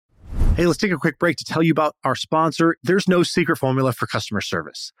Hey, let's take a quick break to tell you about our sponsor. There's no secret formula for customer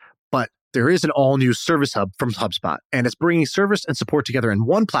service, but there is an all-new Service Hub from HubSpot, and it's bringing service and support together in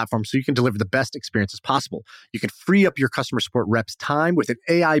one platform so you can deliver the best experiences possible. You can free up your customer support reps' time with an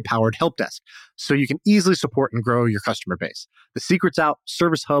AI-powered help desk so you can easily support and grow your customer base. The secret's out.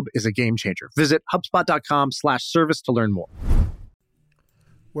 Service Hub is a game changer. Visit HubSpot.com/service to learn more.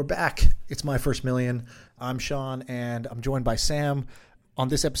 We're back. It's My First Million. I'm Sean, and I'm joined by Sam. On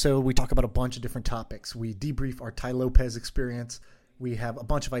this episode, we talk about a bunch of different topics. We debrief our Tai Lopez experience. We have a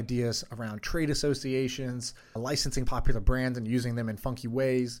bunch of ideas around trade associations, licensing popular brands and using them in funky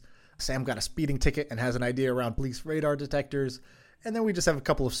ways. Sam got a speeding ticket and has an idea around police radar detectors. And then we just have a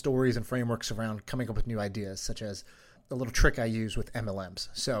couple of stories and frameworks around coming up with new ideas, such as a little trick I use with MLMs.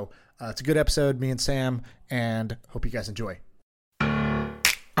 So it's a good episode, me and Sam, and hope you guys enjoy.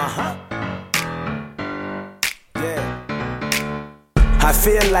 Yeah. I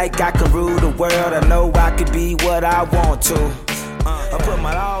feel like I can rule the world. I know I could be what I want to. I put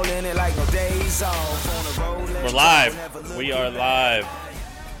my all in it like no days off. On the road. We're live. We are live.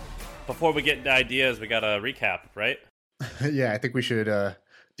 Before we get into ideas, we got a recap, right? Yeah, I think we should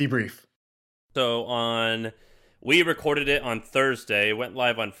debrief. So we recorded it on Thursday. It went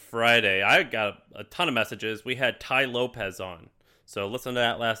live on Friday. I got a ton of messages. We had Tai Lopez on. So listen to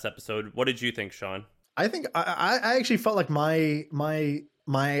that last episode. What did you think, Sean? I think I actually felt like my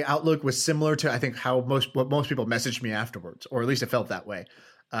outlook was similar to I think what most people messaged me afterwards, or at least it felt that way,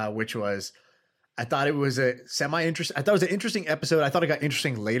 which was I thought it was I thought it was an interesting episode. I thought it got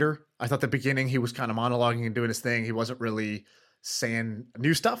interesting later. I thought the beginning he was kind of monologuing and doing his thing. He wasn't really saying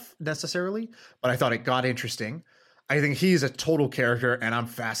new stuff necessarily, but I thought it got interesting. I think he's a total character, and I'm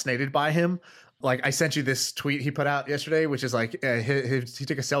fascinated by him. Like, I sent you this tweet he put out yesterday, which is like he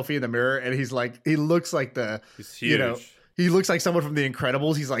took a selfie in the mirror, and he's like, he looks like he's huge. He looks like someone from The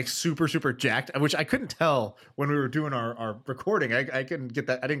Incredibles. He's like super, super jacked, which I couldn't tell when we were doing our recording. I couldn't get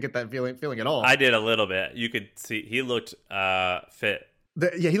that. I didn't get that feeling at all. I did a little bit. You could see he looked fit.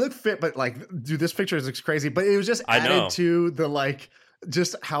 He looked fit, but like, dude, this picture looks crazy. But it was just added to the like,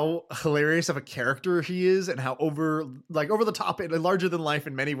 just how hilarious of a character he is, and how over the top and larger than life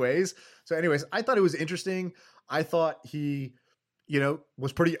in many ways. So anyways, I thought it was interesting. I thought he,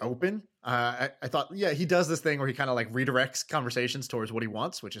 was pretty open. I thought, yeah, he does this thing where he kind of like redirects conversations towards what he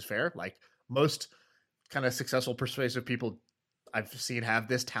wants, which is fair. Like most kind of successful, persuasive people I've seen have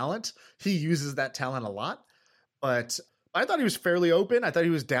this talent. He uses that talent a lot, but I thought he was fairly open. I thought he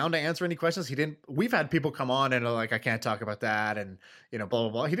was down to answer any questions. We've had people come on and are like, I can't talk about that. And, blah, blah,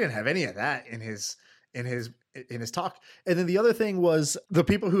 blah. He didn't have any of that in his talk. And then the other thing was the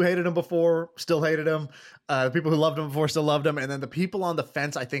people who hated him before still hated him. The people who loved him before still loved him. And then the people on the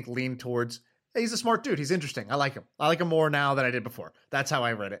fence, I think, leaned towards, hey, he's a smart dude. He's interesting. I like him. I like him more now than I did before. That's how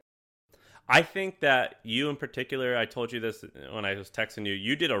I read it. I think that you in particular, I told you this when I was texting you,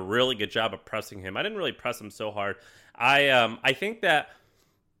 you did a really good job of pressing him. I didn't really press him so hard. I think that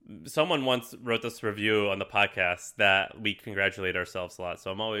someone once wrote this review on the podcast that we congratulate ourselves a lot.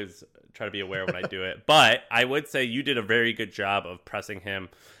 So I'm always trying to be aware when I do it. But I would say you did a very good job of pressing him.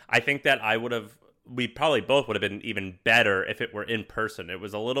 I think that we probably both would have been even better if it were in person. It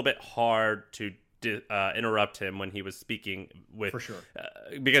was a little bit hard to interrupt him when he was speaking for sure.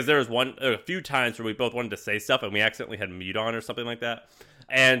 Because there was a few times where we both wanted to say stuff and we accidentally had mute on or something like that.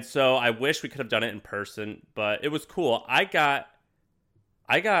 And so I wish we could have done it in person, but it was cool. I got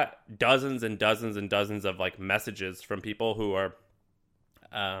dozens and dozens and dozens of like messages from people who are,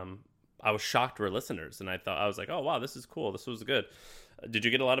 I was shocked were listeners. And I was like, oh wow, this is cool. This was good. Did you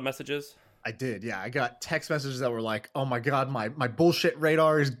get a lot of messages? I did, yeah. I got text messages that were like, "Oh my god, my bullshit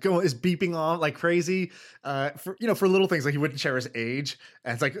radar is beeping on like crazy." For little things like he wouldn't share his age,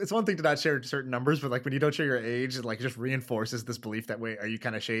 and it's one thing to not share certain numbers, but like when you don't share your age, it like just reinforces this belief that wait, are you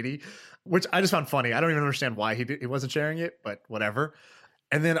kind of shady? Which I just found funny. I don't even understand why he wasn't sharing it, but whatever.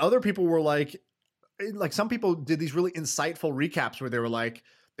 And then other people were like some people did these really insightful recaps where they were like,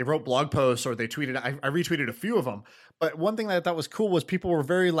 they wrote blog posts or they tweeted. I retweeted a few of them. But one thing that I thought was cool was people were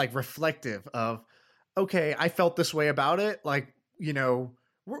very like reflective of, okay, I felt this way about it. Like,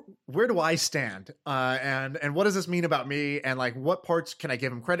 where do I stand? And what does this mean about me? And like, what parts can I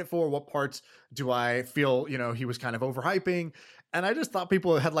give him credit for? What parts do I feel, he was kind of overhyping? And I just thought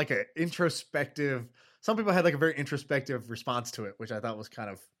people had like some people had like a very introspective response to it, which I thought was kind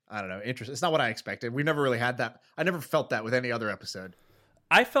of, I don't know, interesting. It's not what I expected. We never really had that. I never felt that with any other episode.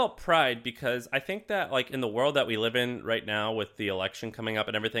 I felt pride because I think that like in the world that we live in right now with the election coming up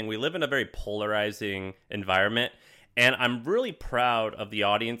and everything, we live in a very polarizing environment. And I'm really proud of the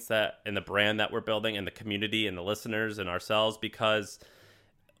audience and the brand that we're building and the community and the listeners and ourselves, because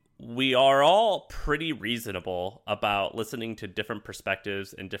we are all pretty reasonable about listening to different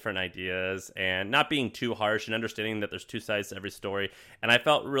perspectives and different ideas and not being too harsh and understanding that there's two sides to every story. And I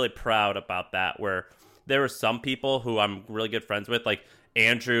felt really proud about that, where there were some people who I'm really good friends with, like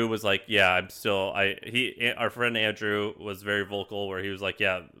Andrew was like, yeah, our friend Andrew was very vocal where he was like,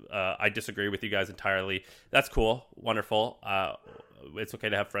 yeah, I disagree with you guys entirely. That's cool. Wonderful. It's okay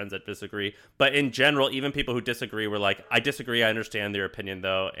to have friends that disagree. But in general, even people who disagree were like, I disagree. I understand their opinion,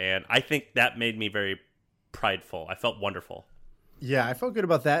 though. And I think that made me very prideful. I felt wonderful. Yeah, I felt good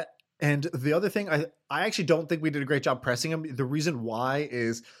about that. And the other thing, I actually don't think we did a great job pressing him. The reason why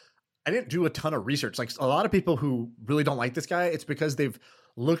is I didn't do a ton of research. Like a lot of people who really don't like this guy, it's because they've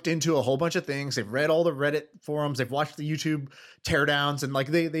looked into a whole bunch of things. They've read all the Reddit forums. They've watched the YouTube teardowns, and like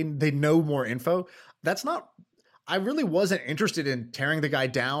they know more info. That's not. I really wasn't interested in tearing the guy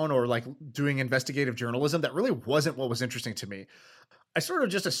down or like doing investigative journalism. That really wasn't what was interesting to me. I sort of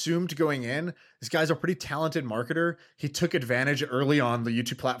just assumed going in, this guy's a pretty talented marketer. He took advantage early on the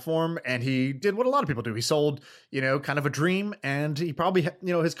YouTube platform, and he did what a lot of people do. He sold, kind of a dream, and he probably,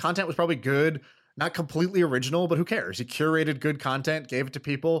 his content was probably good, not completely original, but who cares? He curated good content, gave it to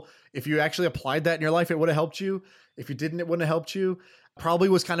people. If you actually applied that in your life, it would have helped you. If you didn't, it wouldn't have helped you. Probably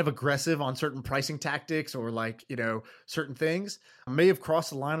was kind of aggressive on certain pricing tactics or like, certain things. May have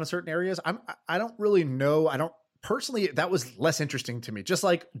crossed the line on certain areas. I don't really know. Personally, that was less interesting to me. Just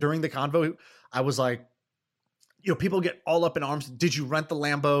like during the convo, I was like, people get all up in arms. Did you rent the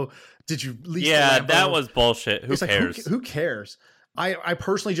Lambo? Did you lease the Lambo? Yeah, that was bullshit. Who cares? Like, who cares? I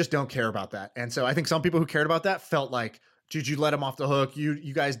personally just don't care about that. And so I think some people who cared about that felt like, did you let him off the hook?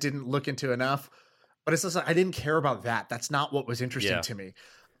 You guys didn't look into enough. But it's just like, I didn't care about that. That's not what was interesting to me.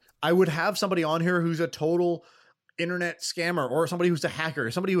 I would have somebody on here who's a total internet scammer or somebody who's a hacker,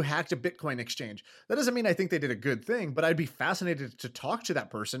 somebody who hacked a Bitcoin exchange. That doesn't mean I think they did a good thing, but I'd be fascinated to talk to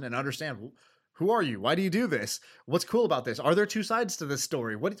that person and understand, who are you? Why do you do this? What's cool about this? Are there two sides to this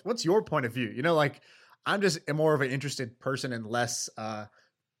story? What's your point of view? I'm just more of an interested person and less, I'm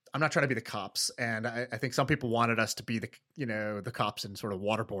not trying to be the cops. And I think some people wanted us to be the cops and sort of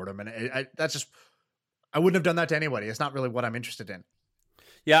waterboard them. And I wouldn't have done that to anybody. It's not really what I'm interested in.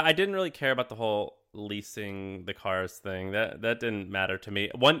 Yeah, I didn't really care about the whole leasing the cars thing. That didn't matter to me.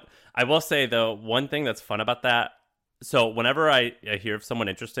 I will say though, one thing that's fun about that. So whenever I hear of someone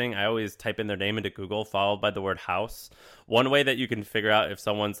interesting, I always type in their name into Google, followed by the word house. One way that you can figure out if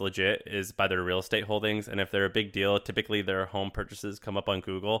someone's legit is by their real estate holdings, and if they're a big deal, typically their home purchases come up on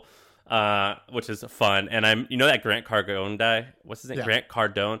Google, which is fun. And that Grant Cardone guy. What's his name? Yeah. Grant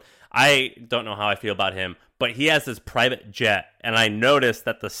Cardone. I don't know how I feel about him, but he has this private jet, and I noticed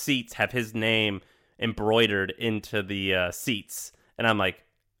that the seats have his name embroidered into the seats, and I'm like,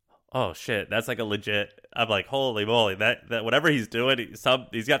 oh shit, that's like a legit. I'm like, holy moly, that whatever he's doing,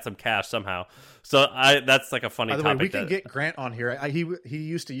 he's got some cash somehow. So that's like a funny topic. By the way, we can get Grant on here. He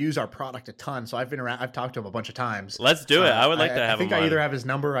used to use our product a ton, so I've talked to him a bunch of times. Let's do it. I would like to have him on. I think I either have his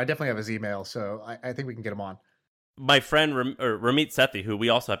number. I definitely have his email, so I think we can get him on. My friend Ramit Sethi, who we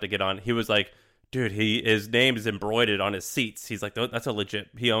also have to get on, he was like, dude, his name is embroidered on his seats. He's like, that's a legit.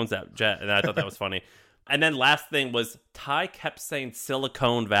 He owns that jet, and I thought that was funny. And then last thing was Ty kept saying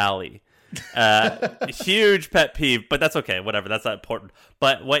Silicon Valley. Huge pet peeve, but that's okay. Whatever, that's not important.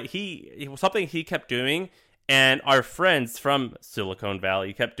 But something he kept doing, and our friends from Silicon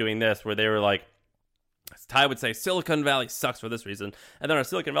Valley kept doing this, where they were like, Ty would say Silicon Valley sucks for this reason, and then our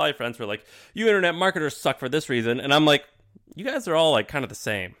Silicon Valley friends were like, you internet marketers suck for this reason, and I'm like, you guys are all like kind of the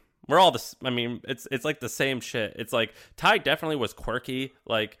same. We're all this. I mean, it's like the same shit. It's like Ty definitely was quirky,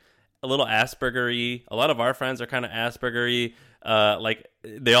 like a little Asperger-y. A lot of our friends are kind of Asperger-y. Like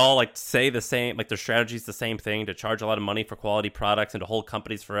they all like say the same, like their strategy's the same thing, to charge a lot of money for quality products and to hold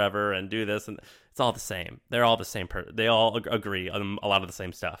companies forever and do this, and it's all the same. They're all the same. They all agree on a lot of the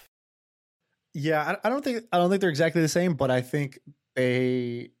same stuff. Yeah, I don't think they're exactly the same, but I think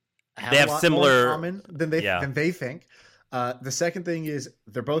they have similar more in common than they think. The second thing is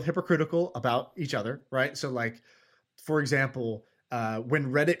they're both hypocritical about each other, right? So like, for example,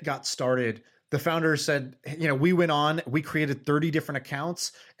 when Reddit got started, the founders said, we went on, we created 30 different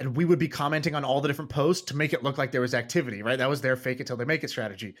accounts, and we would be commenting on all the different posts to make it look like there was activity, right? That was their fake it till they make it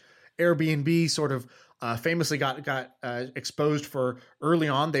strategy. Airbnb sort of famously got exposed for early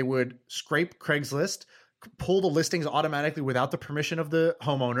on. They would scrape Craigslist, pull the listings automatically without the permission of the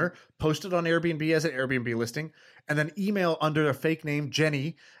homeowner, post it on Airbnb as an Airbnb listing, and then email under a fake name,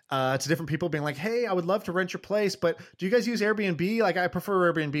 Jenny, to different people being like, hey, I would love to rent your place, but do you guys use Airbnb? Like, I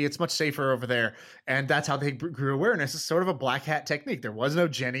prefer Airbnb. It's much safer over there. And that's how they grew awareness. It's sort of a black hat technique. There was no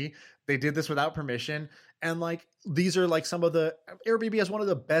Jenny. They did this without permission. And like, these are like some of the Airbnb has one of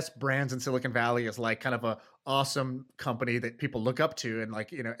the best brands in Silicon Valley, is like kind of a awesome company that people look up to. And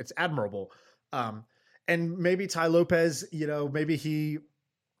like, it's admirable. And maybe Ty Lopez, maybe he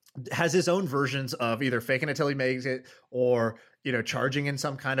has his own versions of either faking it till he makes it, or charging in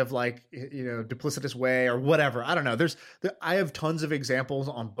some kind of like duplicitous way or whatever. I don't know. I have tons of examples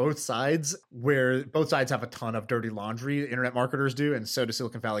on both sides, where both sides have a ton of dirty laundry, internet marketers do, and so do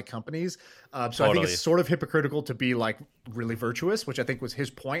Silicon Valley companies. So I think it's sort of hypocritical to be like really virtuous, which I think was his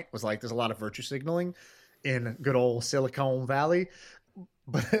point, was like there's a lot of virtue signaling in good old Silicon Valley.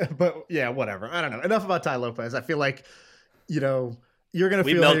 But yeah, whatever. I don't know. Enough about Ty Lopez. I feel like you're going to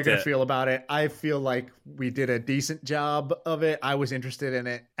feel how you're going to feel about it. I feel like we did a decent job of it. I was interested in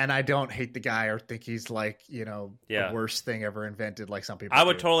it, and I don't hate the guy or think he's like, the worst thing ever invented like some people I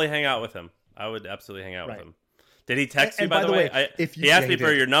would do. Totally hang out with him. I would absolutely hang out with him. Did he text you, by the way? He asked me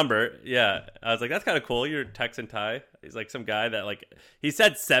for your number. Yeah. I was like, that's kind of cool. You're texting Ty. He's like some guy that like, he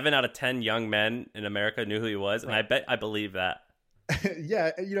said 7 out of 10 young men in America knew who he was. And I believe that.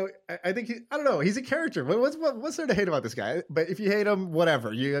 Yeah, I think I don't know. He's a character. What's there to hate about this guy? But if you hate him,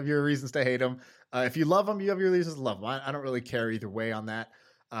 whatever. You have your reasons to hate him. If you love him, you have your reasons to love him. I don't really care either way on that.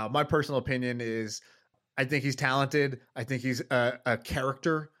 My personal opinion is, I think he's talented. I think he's a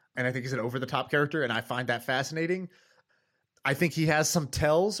character, and I think he's an over-the-top character, and I find that fascinating. I think he has some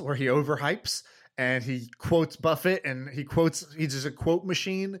tells where he overhypes, and he quotes Buffett, and he's just a quote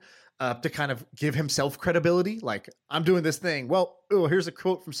machine. To kind of give himself credibility, like, I'm doing this thing. Well, here's a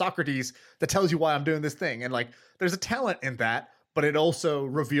quote from Socrates that tells you why I'm doing this thing. And like, there's a talent in that, but it also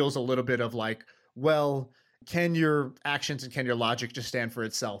reveals a little bit of like, well, can your actions and can your logic just stand for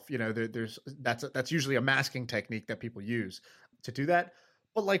itself? That's usually a masking technique that people use to do that.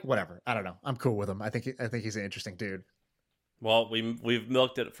 But like, whatever. I don't know. I'm cool with him. I think he's an interesting dude. Well, we've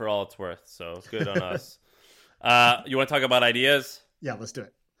milked it for all it's worth, so good on us. You want to talk about ideas? Yeah, let's do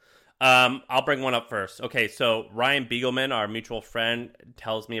it. I'll bring one up first. Okay, so Ryan Beagleman, our mutual friend,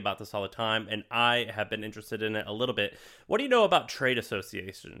 tells me about this all the time, and I have been interested in it a little bit. What do you know about trade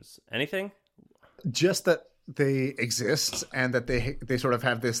associations? Anything? Just that they exist, and that they sort of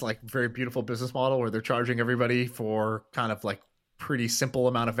have this like very beautiful business model where they're charging everybody for kind of like pretty simple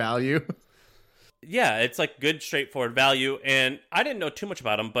amount of value. Yeah, it's like good, straightforward value, and I didn't know too much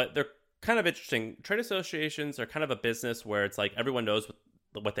about them, but they're kind of interesting. Trade associations are kind of a business where it's like everyone knows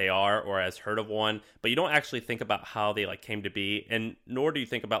what they are or has heard of one, but you don't actually think about how they like came to be, and nor do you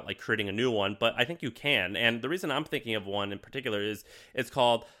think about like creating a new one, but I think you can. And the reason I'm thinking of one in particular is it's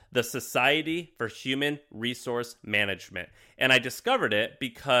called the Society for Human Resource Management. And I discovered it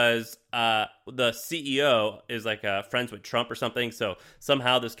because the CEO is like friends with Trump or something. So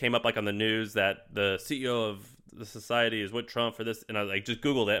somehow this came up like on the news that the CEO of the society is with Trump for this. And I like just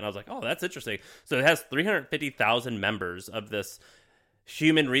Googled it and I was like, oh, that's interesting. So it has 350,000 members of this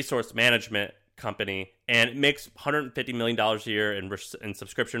human resource management company, and it makes $150 million a year in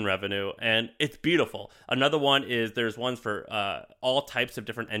subscription revenue, and it's beautiful. Another one is there's ones for all types of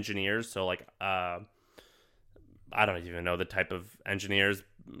different engineers. So like I don't even know the type of engineers.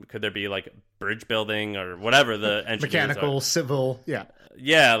 Could there be like bridge building or whatever the engineers mechanical, are? Civil,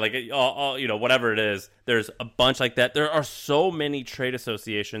 yeah, like all whatever it is. There's a bunch like that. There are so many trade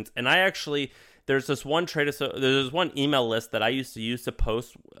associations, and there's this one there's one email list that I used to use to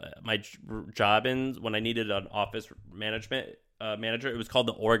post my job in when I needed an office management manager. It was called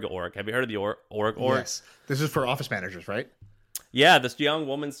the Org. Have you heard of the Org? Yes. This is for office managers, right? Yeah, this young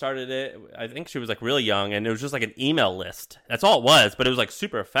woman started it. I think she was like really young, and it was just like an email list. That's all it was, but it was like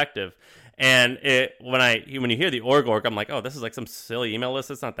super effective. And when you hear the org, I'm like, oh, this is like some silly email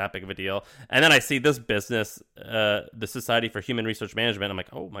list. It's not that big of a deal. And then I see this business, the Society for Human Resource Management. I'm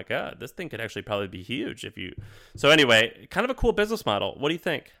like, oh my God, this thing could actually probably be huge So anyway, kind of a cool business model. What do you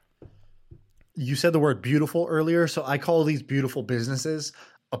think? You said the word beautiful earlier, so I call these beautiful businesses.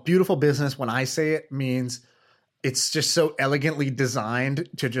 A beautiful business, when I say it, means it's just so elegantly designed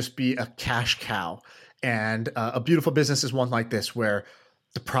to just be a cash cow. And a beautiful business is one like this, where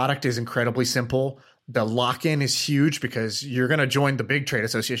the product is incredibly simple. The lock-in is huge because you're going to join the big trade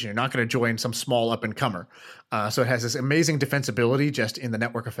association. You're not going to join some small up-and-comer. So it has this amazing defensibility just in the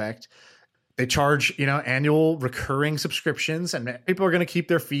network effect. They charge, annual recurring subscriptions, and people are going to keep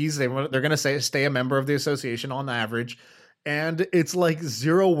their fees. They're going to stay a member of the association on average. And it's like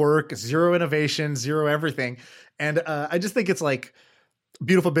zero work, zero innovation, zero everything. And I just think it's like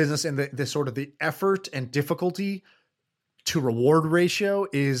beautiful business in the sort of the effort and difficulty to reward ratio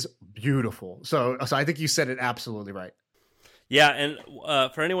is beautiful. So I think you said it absolutely right. Yeah, and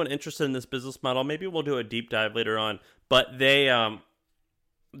for anyone interested in this business model, maybe we'll do a deep dive later on. But they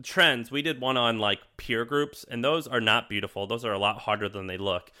trends. We did one on like peer groups, and those are not beautiful. Those are a lot harder than they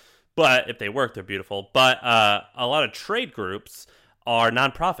look. But if they work, they're beautiful. But a lot of trade groups are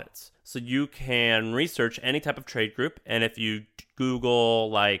nonprofits. So you can research any type of trade group, and if you Google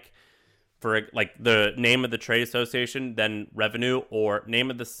like for like the name of the trade association, then revenue, or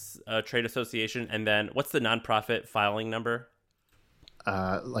name of the trade association, and then what's the nonprofit filing number?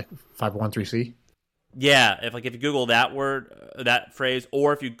 Like 513C. Yeah, if you Google that word, that phrase,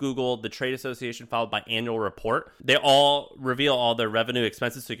 or if you Google the trade association followed by annual report, they all reveal all their revenue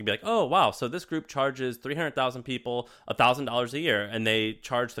expenses. So you can be like, oh, wow, so this group charges 300,000 people $1,000 a year, and they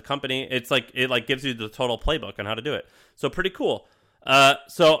charge the company. It's like, it like gives you the total playbook on how to do it. So pretty cool.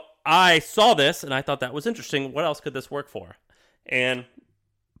 So I saw this, and I thought that was interesting. What else could this work for? And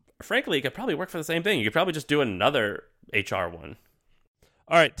frankly, it could probably work for the same thing. You could probably just do another HR one.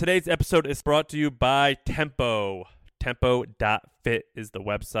 All right, today's episode is brought to you by Tempo. Tempo.fit is the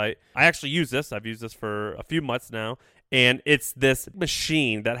website. I actually use this. I've used this for a few months now. And it's this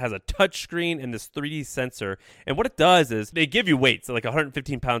machine that has a touch screen and this 3D sensor. And what it does is they give you weights, so like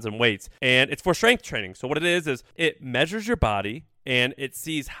 115 pounds in weights. And it's for strength training. So what it is it measures your body, and it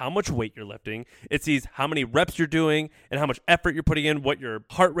sees how much weight you're lifting. It sees how many reps you're doing and how much effort you're putting in, what your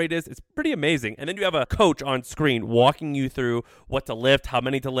heart rate is. It's pretty amazing. And then you have a coach on screen walking you through what to lift, how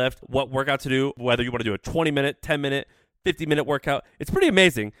many to lift, what workout to do, whether you want to do a 20-minute, 10-minute, 50-minute workout. It's pretty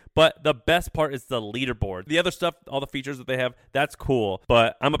amazing, but the best part is the leaderboard. The other stuff, all the features that they have, that's cool,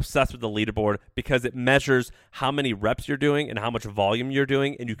 but I'm obsessed with the leaderboard because it measures how many reps you're doing and how much volume you're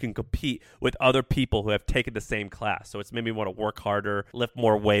doing, and you can compete with other people who have taken the same class. So it's made me want to work harder, lift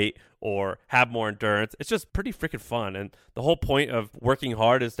more weight, or have more endurance. It's just pretty freaking fun. And the whole point of working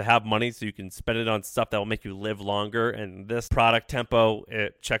hard is to have money so you can spend it on stuff that will make you live longer. And this product, Tempo,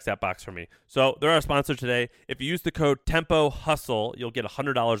 it checks that box for me. So they're our sponsor today. If you use the code Tempo Hustle, you'll get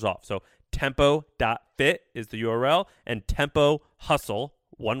 $100 off. So tempo.fit is the URL, and Tempo Hustle,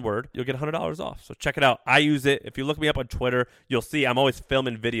 one word, you'll get $100 off. So check it out. I use it. If you look me up on Twitter, you'll see I'm always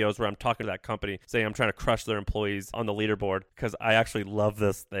filming videos where I'm talking to that company saying I'm trying to crush their employees on the leaderboard because I actually love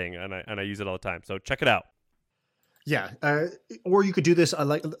this thing and I use it all the time. So check it out. Yeah. Or you could do this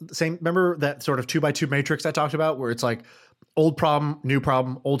like same. Remember that sort of 2x2 matrix I talked about where it's like old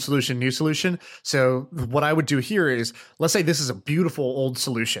problem, old solution, new solution. So what I would do here is, let's say this is a beautiful old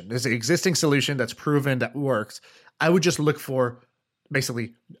solution. There's an existing solution that's proven that works. I would just look for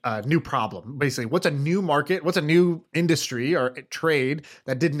basically a new problem. Basically, what's a new market? What's a new industry or trade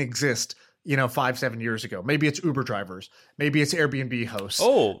that didn't exist, 5-7 years ago? Maybe it's Uber drivers. Maybe it's Airbnb hosts.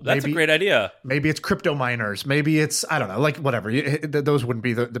 Oh, that's a great idea. Maybe it's crypto miners. Maybe it's, I don't know, like whatever. Those wouldn't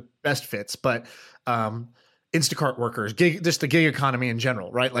be the best fits, but Instacart workers, just the gig economy in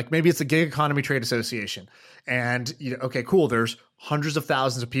general, right? Like maybe it's the Gig Economy Trade Association. And, okay, cool. There's hundreds of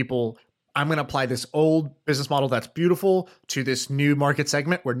thousands of people. I'm going to apply this old business model that's beautiful to this new market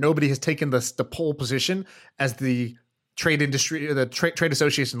segment where nobody has taken the pole position as the trade industry, the trade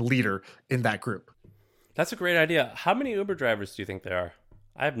association leader in that group. That's a great idea. How many Uber drivers do you think there are?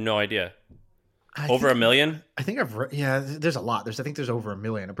 I have no idea. Over a million? I think there's a lot. I think there's over a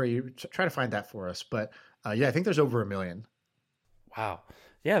million. I'm try to find that for us. But I think there's over a million. Wow.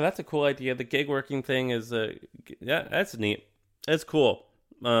 Yeah, that's a cool idea. The gig working thing is, that's neat. That's cool.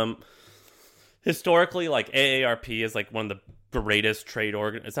 Historically, like AARP is like one of the greatest trade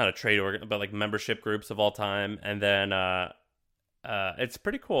it's not a trade organ, but like membership groups of all time. And then it's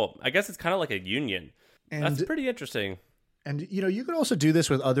pretty cool. I guess it's kind of like a union. And that's pretty interesting. And, you could also do this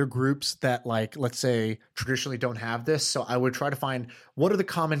with other groups that, like, let's say traditionally don't have this. So I would try to find what are the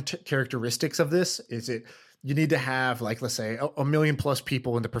common characteristics of this? Is it you need to have, like, let's say a million plus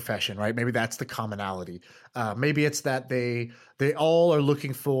people in the profession, right? Maybe that's the commonality. Maybe it's that they all are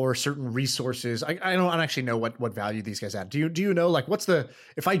looking for certain resources. I don't actually know what value these guys add. Do you know, like,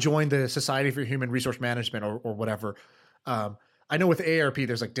 if I join the Society for Human Resource Management or whatever, I know with AARP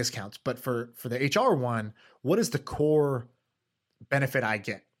there's like discounts, but for the HR one, what is the core benefit I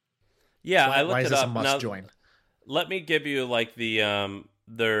get? Yeah, I looked why is it this up. a must join? Let me give you like the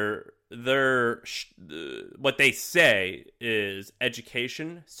what they say is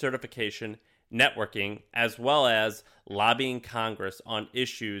education, certification, networking, as well as lobbying Congress on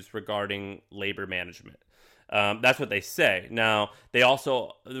issues regarding labor management. That's what they say. Now, they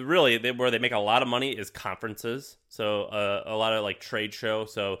also where they make a lot of money is conferences. So a lot of like trade show.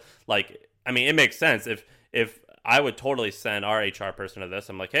 So like, I mean, it makes sense if I would totally send our HR person to this.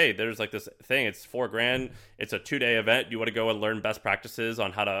 I'm like, hey, there's like this thing. It's $4,000. It's a 2-day event. You want to go and learn best practices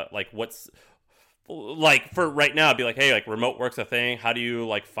on how to like like for right now, I'd be like, hey, like remote work's a thing. How do you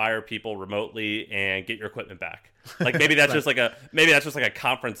like fire people remotely and get your equipment back? Like maybe that's just like a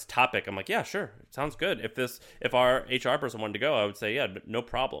conference topic. I'm like, yeah, sure, sounds good. If our HR person wanted to go, I would say, yeah, no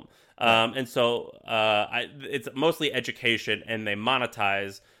problem. And so it's mostly education, and they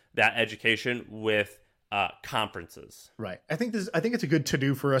monetize that education with conferences. Right. I think it's a good to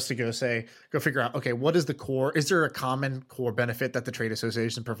do for us to go figure out, okay, what is the core? Is there a common core benefit that the trade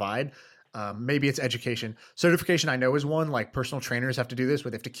associations provide? Maybe it's education. Certification, I know, is one. Like personal trainers have to do this,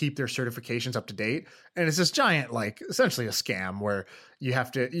 where they have to keep their certifications up to date. And it's this giant, like essentially a scam where you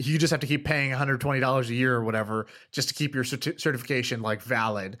just have to keep paying $120 a year or whatever just to keep your certification like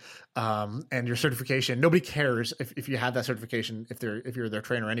valid. And your certification, nobody cares if you have that certification, if you're their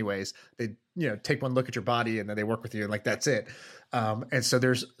trainer anyways. They, take one look at your body and then they work with you and like that's it. And so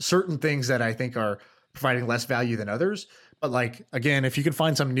there's certain things that I think are providing less value than others. But like, again, if you can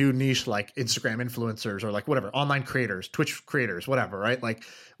find some new niche like Instagram influencers or like whatever, online creators, Twitch creators, whatever, right? Like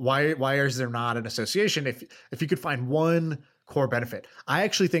why is there not an association if you could find one core benefit? I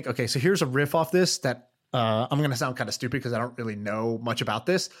actually think, okay, so here's a riff off this that I'm going to sound kind of stupid because I don't really know much about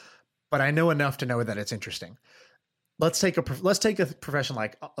this, but I know enough to know that it's interesting. Let's take a profession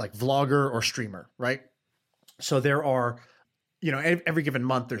like vlogger or streamer, right? So there are, every given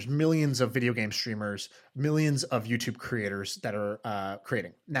month, there's millions of video game streamers, millions of YouTube creators that are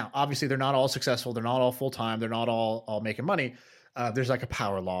creating. Now, obviously, they're not all successful. They're not all full time. They're not all making money. There's like a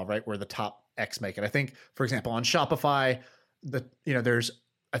power law, right, where the top X make it. I think, for example, on Shopify, there's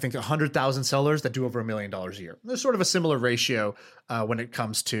I think 100,000 sellers that do over $1 million a year. There's sort of a similar ratio when it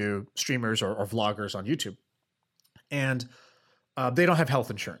comes to streamers or vloggers on YouTube, and they don't have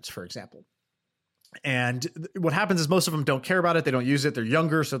health insurance, for example. And what happens is most of them don't care about it. They don't use it. They're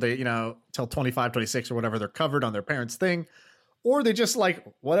younger. So they, till 25, 26 or whatever, they're covered on their parents' thing, or they just like,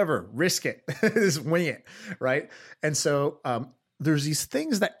 whatever, risk it, just wing it. Right. And so there's these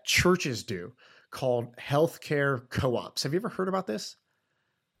things that churches do called healthcare co-ops. Have you ever heard about this?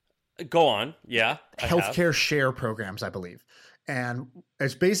 Go on. Yeah. Healthcare share programs, I believe. And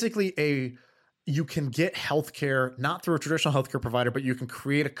it's basically you can get healthcare not through a traditional healthcare provider, but you can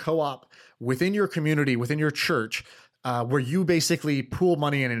create a co-op within your community, within your church, where you basically pool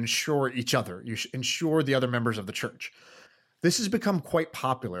money and insure each other. You insure the other members of the church. This has become quite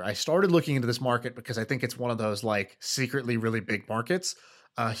popular. I started looking into this market because I think it's one of those like secretly really big markets.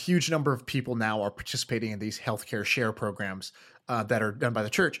 A huge number of people now are participating in these healthcare share programs that are done by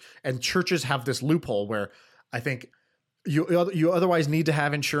the church. And churches have this loophole where I think you otherwise need to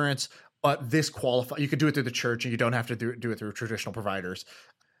have insurance, but this you could do it through the church and you don't have to do it through traditional providers.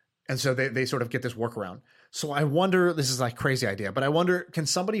 And so they sort of get this workaround. So I wonder, this is like crazy idea, but I wonder, can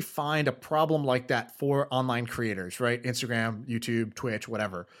somebody find a problem like that for online creators, right? Instagram, YouTube, Twitch,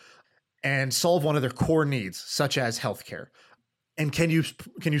 whatever, and solve one of their core needs, such as healthcare? And can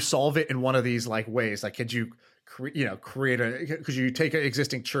you solve it in one of these like ways? Like, could you could you take an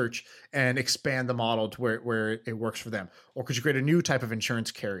existing church and expand the model to where it works for them? Or could you create a new type of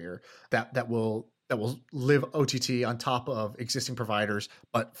insurance carrier that will live OTT on top of existing providers,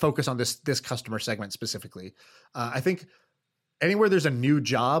 but focus on this customer segment specifically? I think anywhere there's a new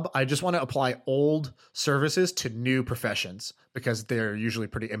job, I just want to apply old services to new professions because they're usually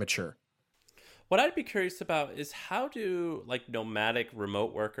pretty immature. What I'd be curious about is how do like nomadic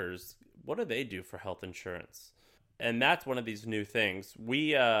remote workers, what do they do for health insurance? And that's one of these new things.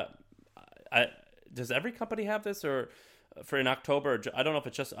 Does every company have this, or for in October? I don't know if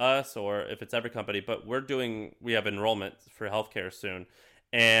it's just us or if it's every company, but we have enrollment for healthcare soon.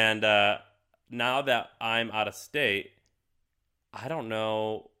 And now that I'm out of state, I don't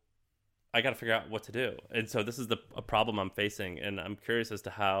know. I got to figure out what to do. And so this is a problem I'm facing. And I'm curious as to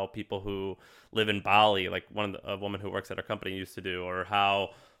how people who live in Bali, like a woman who works at our company used to do, or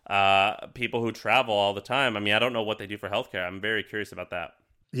how people who travel all the time. I mean, I don't know what they do for healthcare. I'm very curious about that.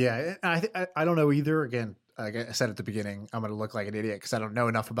 Yeah, I don't know either. Again, like I said at the beginning, I'm going to look like an idiot because I don't know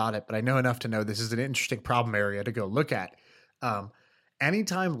enough about it, but I know enough to know this is an interesting problem area to go look at.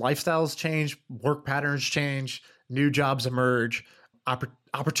 Anytime lifestyles change, work patterns change, new jobs emerge,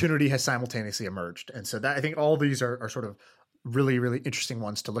 opportunity has simultaneously emerged. And so that I think all these are sort of really, really interesting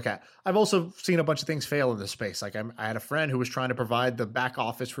ones to look at. I've also seen a bunch of things fail in this space. Like I had a friend who was trying to provide the back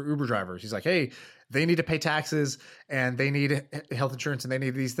office for Uber drivers. He's like, hey, they need to pay taxes and they need health insurance and they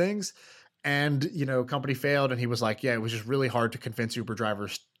need these things. And, company failed. And he was like, yeah, it was just really hard to convince Uber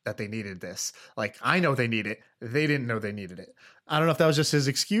drivers that they needed this. Like, I know they need it. They didn't know they needed it. I don't know if that was just his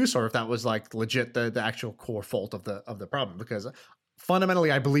excuse or if that was like legit the actual core fault of the problem, because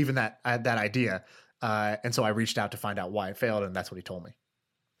fundamentally I believe in that idea. And so I reached out to find out why it failed, and that's what he told me.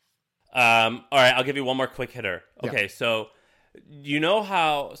 All right, I'll give you one more quick hitter. Okay, Yeah. so you know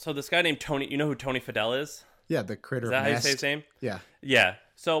how? So this guy named Tony. You know who Tony Fadell is? Yeah, the creator Is that of how you Nest. say his name? Yeah. Yeah.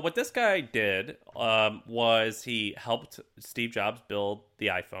 So what this guy did was he helped Steve Jobs build the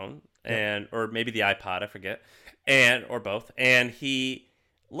iPhone or maybe the iPod, I forget, or both. And he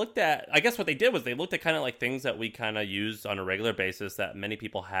looked at, I guess what they did was they looked at kind of like things that we kind of used on a regular basis that many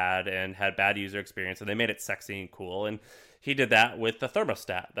people had and had bad user experience, and they made it sexy and cool. And he did that with the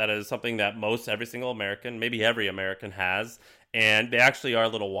thermostat. That is something that every single American, maybe every American has, and they actually are a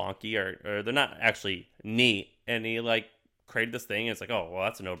little wonky or they're not actually neat. And he created this thing, and it's like, oh, well,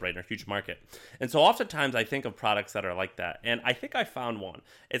 that's a no-brainer, huge market. And so oftentimes I think of products that are like that, and I think I found one.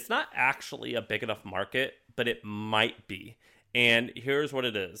 It's not actually a big enough market, but it might be. And here's what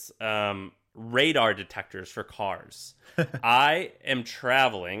it is. Radar detectors for cars. I am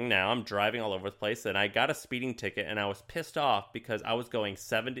traveling now. I'm driving all over the place, and I got a speeding ticket, and I was pissed off because I was going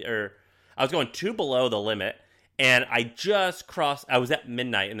 70, or I was going 2 below the limit, and I just crossed. I was at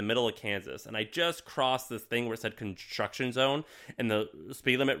midnight in the middle of Kansas, and I just crossed this thing where it said construction zone, and the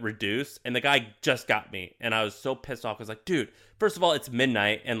speed limit reduced, and the guy just got me, and I was so pissed off. I was like, dude, first of all, it's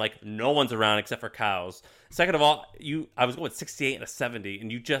midnight, and no one's around except for cows. Second of all, I was going 68 and a 70, and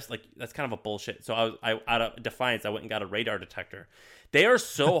you just that's kind of a bullshit. So I out of defiance, I went and got a radar detector. They are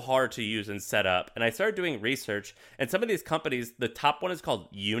so hard to use and set up. And I started doing research, and some of these companies, the top one is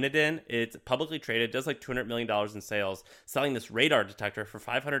called Uniden. It's publicly traded, does $200 million in sales, selling this radar detector for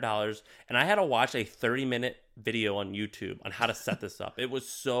 $500. And I had to watch a 30-minute video on YouTube on how to set this up. It was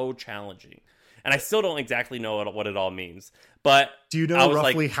so challenging. And I still don't exactly know what it all means. But do you know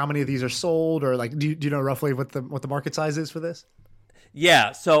roughly how many of these are sold, or do you know roughly what the market size is for this?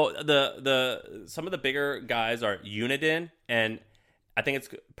 Yeah, so the some of the bigger guys are Uniden, and I think it's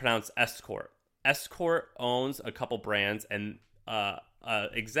pronounced Escort. Escort owns a couple brands, and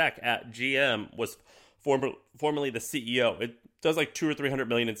exec at GM was formerly the CEO. It does $200 or $300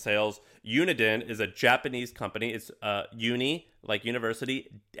 million in sales. Uniden is a Japanese company. It's uni, like university,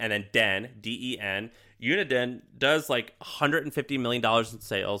 and then Den, D-E-N. Uniden does $150 million in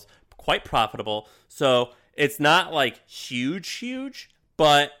sales, quite profitable. So it's not huge,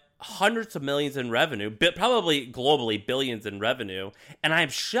 but hundreds of millions in revenue, probably globally billions in revenue. And I'm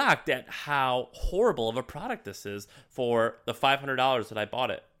shocked at how horrible of a product this is for the $500 that I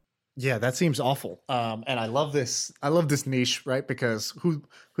bought it. Yeah, that seems awful. And I love this. I love this niche, right? Because who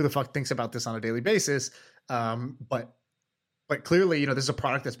the fuck thinks about this on a daily basis? But clearly, this is a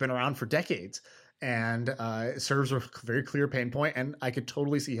product that's been around for decades, and it serves a very clear pain point. And I could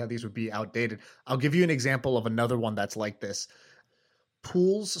totally see how these would be outdated. I'll give you an example of another one that's like this.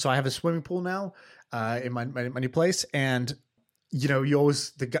 Pools. So I have a swimming pool now in my new place, and you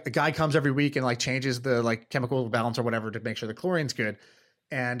always the guy comes every week and changes the chemical balance or whatever to make sure the chlorine's good.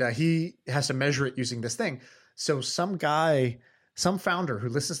 And he has to measure it using this thing. So some founder who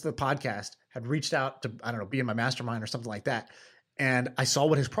listens to the podcast had reached out to, I don't know, be in my mastermind or something like that. And I saw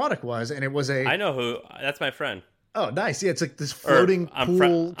what his product was, and it was I know who. That's my friend. Oh, nice. Yeah, it's this floating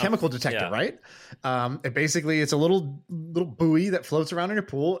pool chemical detector, right? It's a little buoy that floats around in your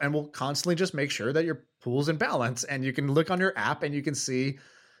pool and will constantly just make sure that your pool's in balance. And you can look on your app and you can see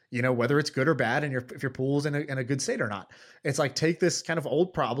whether it's good or bad, and if your pool's in a good state or not. It's take this kind of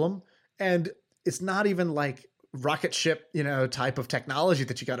old problem, and it's not even rocket ship, type of technology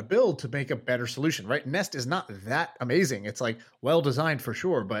that you got to build to make a better solution, right? Nest is not that amazing. It's well designed for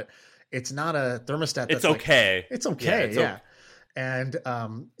sure, but it's not a thermostat. That's okay. It's okay. Yeah. And,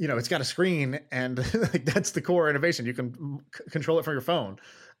 it's got a screen, and that's the core innovation. You can control it from your phone.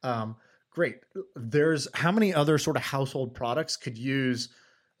 Great. There's how many other sort of household products could use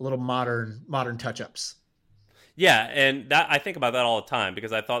little modern touch-ups? Yeah, and that I think about that all the time,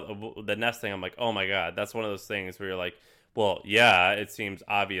 because I thought the Nest thing, I'm like, oh my God, that's one of those things where you're like, well, yeah, it seems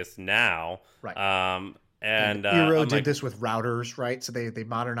obvious now. Right. And Eero did this with routers, right? So they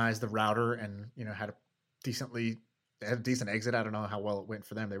modernized the router and, had a decent exit. I don't know how well it went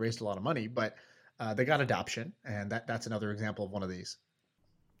for them. They raised a lot of money, but they got adoption, and that's another example of one of these.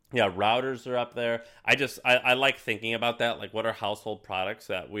 Yeah, routers are up there. I like thinking about that. What are household products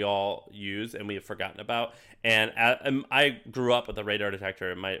that we all use and we have forgotten about? And I grew up with a radar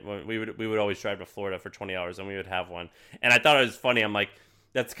detector. We would always drive to Florida for 20 hours, and we would have one. And I thought it was funny. I'm like,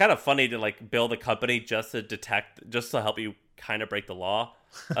 that's kind of funny to build a company just to help you kind of break the law,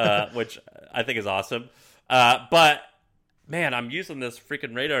 which I think is awesome. But man, I'm using this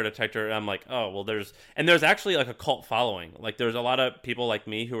freaking radar detector, and I'm like, oh, well, there's actually a cult following. There's a lot of people like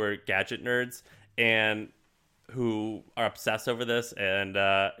me who are gadget nerds and who are obsessed over this, and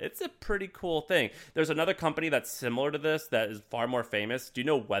it's a pretty cool thing. There's another company that's similar to this that is far more famous. Do you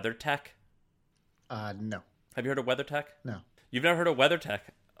know WeatherTech? No. Have you heard of WeatherTech? No. You've never heard of WeatherTech?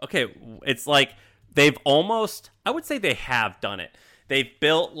 Okay, it's like they've almost, I would say they have done it. They've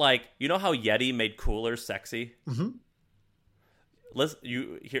built like, you know how Yeti made coolers sexy? Mm-hmm. Listen,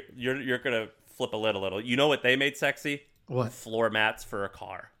 you're gonna flip a little. You know what they made sexy? What? Floor mats for a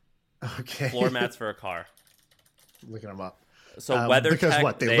car. Okay. Floor mats for a car. Looking them up. So WeatherTech, because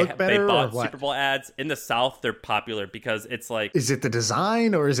what, they look better, they bought or what? Super Bowl ads in the South. They're popular because it's like, is it the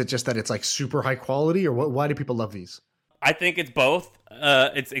design, or is it just that it's like super high quality, or what? Why do people love these? I think it's both.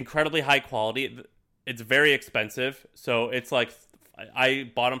 It's incredibly high quality. It's very expensive. So it's like,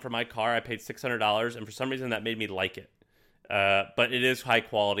 I bought them for my car. I paid $600, and for some reason that made me like it. But it is high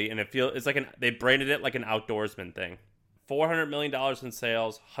quality, and it's like they branded it like an outdoorsman thing. $400 million in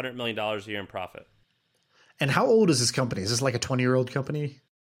sales, $100 million a year in profit. And how old is this company? Is this like a 20-year-old company?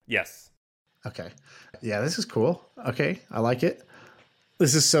 Yes. Okay. Yeah, this is cool. Okay, I like it.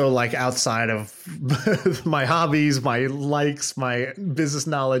 This is so like outside of my hobbies, my likes, my business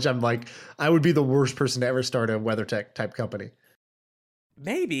knowledge. I'm like, I would be the worst person to ever start a WeatherTech type company.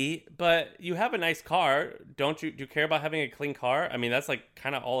 Maybe, but you have a nice car. Don't you? Do you care about having a clean car? I mean, that's like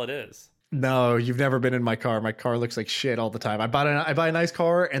kind of all it is. No, you've never been in my car. My car looks like shit all the time. I buy a nice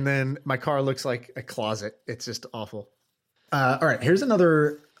car, and then my car looks like a closet. It's just awful. All right, here's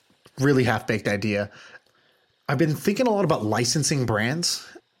another really half-baked idea. I've been thinking a lot about licensing brands.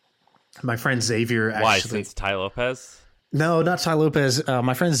 My friend Xavier actually... Why, since Tai Lopez? No, not Tai Lopez.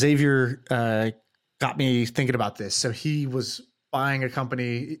 My friend Xavier got me thinking about this. So he was buying a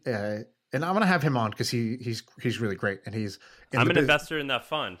company, and I'm going to have him on because he's really great. And I'm an investor in that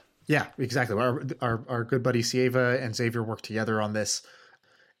fund. Yeah, exactly. Our good buddy Sieva and Xavier work together on this.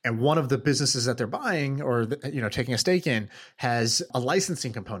 And one of the businesses that they're buying or taking a stake in has a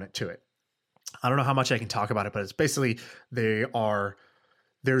licensing component to it. I don't know how much I can talk about it, but it's basically maybe I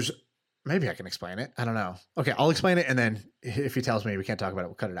can explain it. I don't know. Okay, I'll explain it. And then if he tells me we can't talk about it,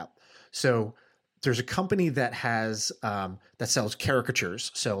 we'll cut it out. So there's a company that has that sells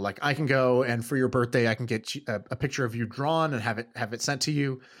caricatures. So like I can go and for your birthday, I can get a picture of you drawn and have it sent to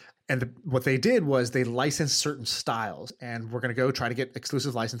you. And what they did was they licensed certain styles, and we're going to go try to get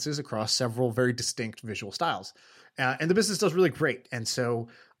exclusive licenses across several very distinct visual styles. And the business does really great. And so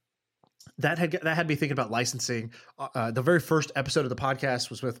that had me thinking about licensing. The very first episode of the podcast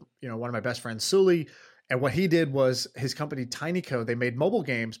was with one of my best friends, Sully. And what he did was his company TinyCo, they made mobile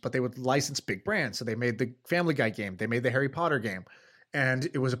games, but they would license big brands. So they made the Family Guy game, they made the Harry Potter game. And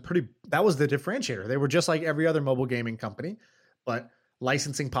that was the differentiator. They were just like every other mobile gaming company, but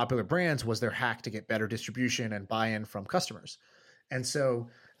licensing popular brands was their hack to get better distribution and buy-in from customers. And so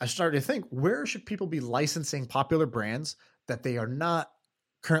I started to think, where should people be licensing popular brands that they are not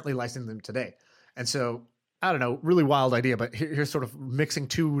currently licensing them today? And so, I don't know, really wild idea, but here's sort of mixing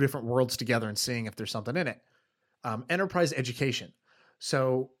two different worlds together and seeing if there's something in it. Enterprise education.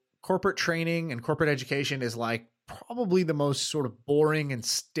 So corporate training and corporate education is like probably the most sort of boring and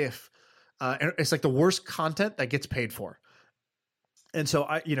stiff. And it's like the worst content that gets paid for. And so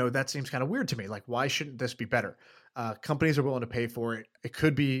that seems kind of weird to me. Like, why shouldn't this be better? Companies are willing to pay for it. It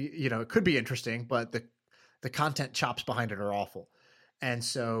could be, it could be interesting, but the content chops behind it are awful. And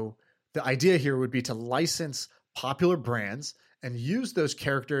so the idea here would be to license popular brands and use those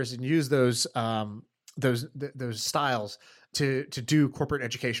characters and use those styles to do corporate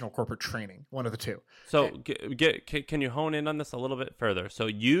education or corporate training, one of the two. So can you hone in on this a little bit further? So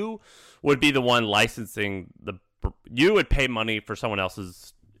you would be the one licensing you would pay money for someone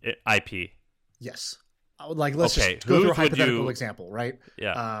else's IP. Yes. Let's just go through a hypothetical example, right?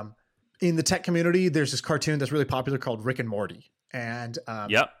 Yeah. In the tech community, there's this cartoon that's really popular called Rick and Morty. And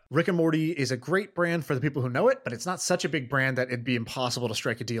Rick and Morty is a great brand for the people who know it, but it's not such a big brand that it'd be impossible to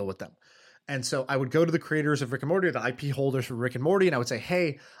strike a deal with them. And so I would go to the creators of Rick and Morty, the IP holders for Rick and Morty, and I would say,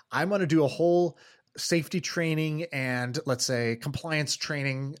 hey, I'm going to do a whole safety training and let's say compliance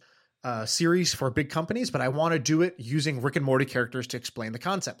training series for big companies, but I want to do it using Rick and Morty characters to explain the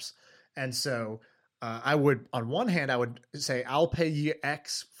concepts. And so I would, on one hand, I would say, I'll pay you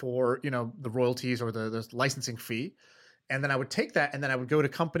X for, the royalties or the licensing fee. And then I would take that and then I would go to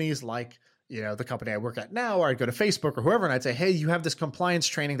companies like, the company I work at now, or I'd go to Facebook or whoever, and I'd say, hey, you have this compliance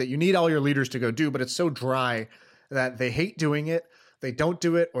training that you need all your leaders to go do, but it's so dry that they hate doing it. They don't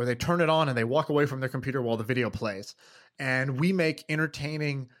do it, or they turn it on and they walk away from their computer while the video plays. And we make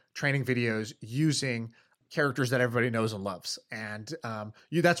entertaining training videos using characters that everybody knows and loves. And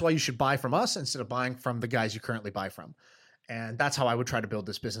that's why you should buy from us instead of buying from the guys you currently buy from. And that's how I would try to build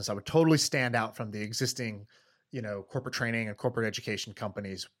this business. I would totally stand out from the existing corporate training and corporate education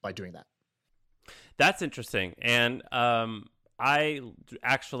companies by doing that. That's interesting. And I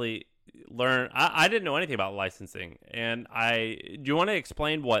actually learned, I didn't know anything about licensing. And do you want to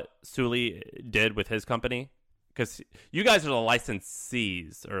explain what Sully did with his company? Because you guys are the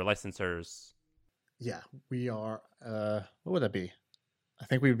licensees or licensors. Yeah, we are. What would that be? I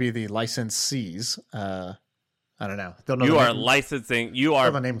think we would be the licensees. I don't know. You are licensing. You are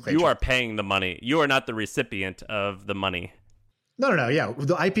nomenclature. paying the money. You are not the recipient of the money. No. Yeah,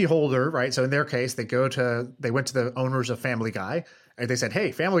 the IP holder, right? So in their case, they went to the owners of Family Guy, and they said,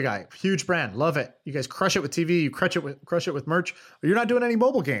 "Hey, Family Guy, huge brand, love it. You guys crush it with TV, you crush it with merch. You're not doing any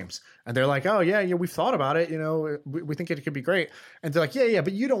mobile games." And they're like, "Oh yeah, we've thought about it. We think it could be great." And they're like, "Yeah,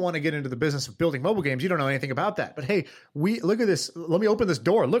 but you don't want to get into the business of building mobile games. You don't know anything about that. But hey, we look at this. Let me open this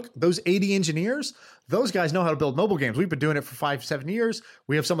door. Look, those 80 engineers, those guys know how to build mobile games. We've been doing it for 5-7 years.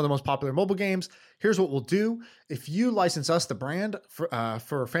 We have some of the most popular mobile games. Here's what we'll do. If you license us the brand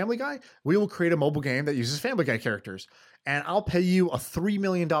for Family Guy, we will create a mobile game that uses Family Guy characters. And I'll pay you a $3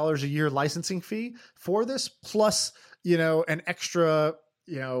 million a year licensing fee for this, plus, an extra,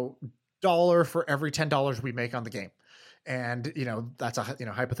 dollar for every $10 we make on the game." And, that's a,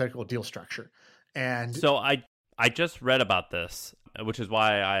 hypothetical deal structure. And so I just read about this, which is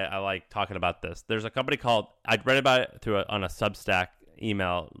why I like talking about this. There's a company called, I read about it on a Substack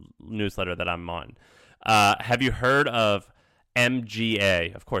email newsletter that I'm on. Have you heard of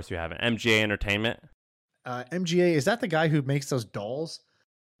MGA? Of course you haven't. MGA Entertainment. MGA, is that the guy who makes those dolls?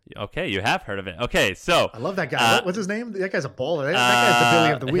 Okay, you have heard of it. Okay, so I love that guy. What's his name? That guy's a baller. That guy's the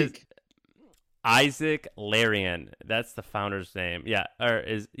Billy of the week. Isaac Larian. That's the founder's name.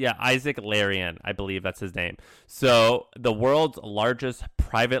 Isaac Larian. I believe that's his name. So the world's largest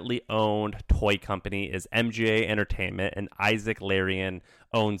privately owned toy company is MGA Entertainment, and Isaac Larian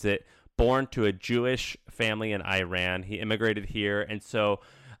owns it. Born to a Jewish family in Iran, he immigrated here, and so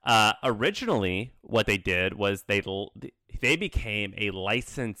originally what they did was they became a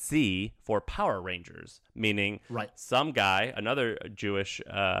licensee for Power Rangers, meaning some guy, another Jewish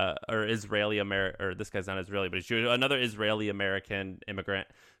or Israeli American, or this guy's not Israeli, but he's Jewish, another Israeli American immigrant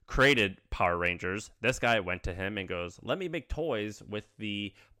created Power Rangers. This guy went to him and goes, "Let me make toys with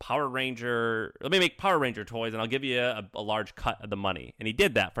the Power Ranger. Let me make Power Ranger toys, and I'll give you a large cut of the money." And he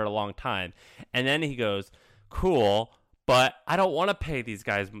did that for a long time. And then he goes, "Cool, but I don't want to pay these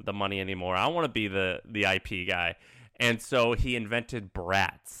guys the money anymore. I want to be the IP guy." And so he invented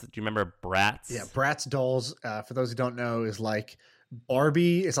Bratz. Do you remember Bratz? Yeah, Bratz dolls, for those who don't know, is like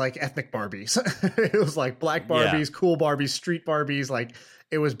Barbie. It's like ethnic Barbies. It was like black Barbies, cool Barbies, street Barbies. Like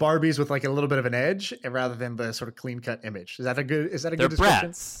it was Barbies with like a little bit of an edge rather than the sort of clean cut image. Is that a good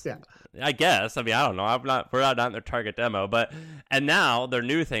description? Bratz. Yeah. I guess. I mean, I don't know. We're not in their target demo, and now their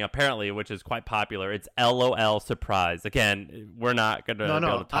new thing apparently, which is quite popular, it's LOL Surprise. Again, we're not going to be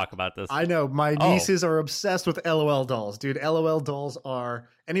able to talk about this. I know my nieces are obsessed with LOL dolls, dude. LOL dolls are,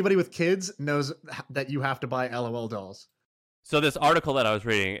 anybody with kids knows that you have to buy LOL dolls. So this article that I was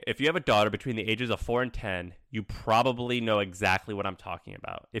reading, if you have a daughter between the ages of 4 and 10, you probably know exactly what I'm talking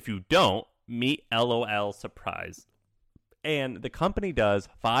about. If you don't, meet LOL Surprise. And the company does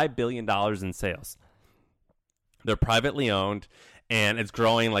 $5 billion in sales. They're privately owned, and it's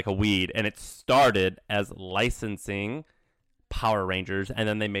growing like a weed. And it started as licensing Power Rangers, and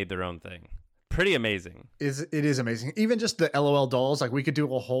then they made their own thing. Pretty amazing. It is amazing. Even just the LOL dolls, like we could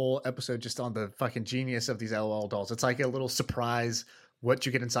do a whole episode just on the fucking genius of these LOL dolls. It's like a little surprise what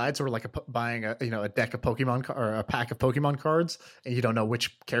you get inside, sort of like buying a deck of Pokemon or a pack of Pokemon cards, and you don't know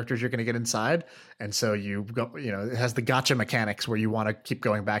which characters you're going to get inside, and so you go, it has the gotcha mechanics where you want to keep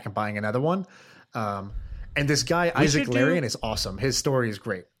going back and buying another one. And this guy Isaac Larian is awesome. His story is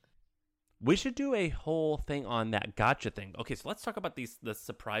great. We should do a whole thing on that gotcha thing. Okay, so let's talk about the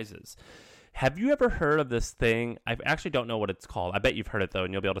surprises. Have you ever heard of this thing? I actually don't know what it's called. I bet you've heard it though,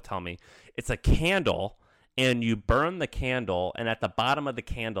 and you'll be able to tell me. It's a candle. And you burn the candle, and at the bottom of the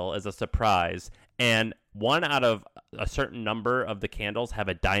candle is a surprise. And one out of a certain number of the candles have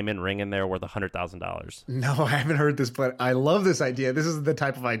a diamond ring in there worth $100,000. No, I haven't heard this, but I love this idea. This is the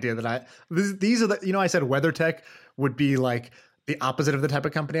type of idea that these are the, I said WeatherTech would be like the opposite of the type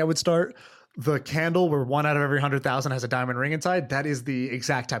of company I would start. The candle where 1 out of every 100,000 has a diamond ring inside, that is the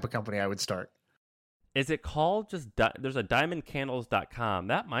exact type of company I would start. Is it called just, there's a diamondcandles.com.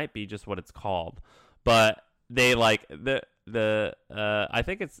 That might be just what it's called. But they like I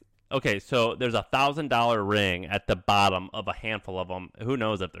think it's okay. So there's $1,000 ring at the bottom of a handful of them. Who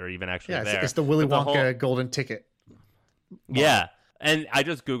knows if they're even actually there? It's the Willy Wonka golden ticket. Yeah, and I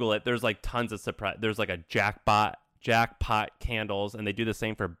just Google it. There's like tons of surprise. There's like a jackpot candles, and they do the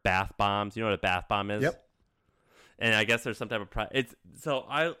same for bath bombs. You know what a bath bomb is? Yep. And I guess there's some type of it's so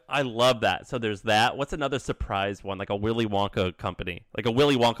I love that. So there's that. What's another surprise one, like a Willy Wonka company, like a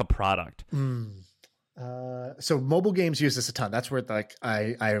Willy Wonka product? So mobile games use this a ton. That's where like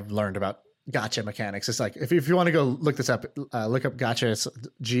I've learned about gotcha mechanics. It's like if you want to go look this up, look up gotcha. It's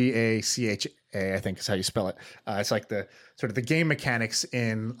GACHA, I think is how you spell it. It's like the sort of the game mechanics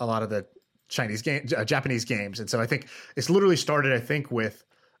in a lot of the Japanese games. And so I think it's literally started, I think, with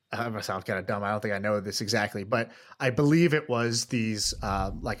I sound kind of dumb. I don't think I know this exactly, but I believe it was these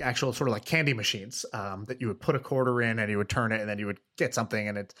like actual sort of like candy machines that you would put a quarter in and you would turn it and then you would get something,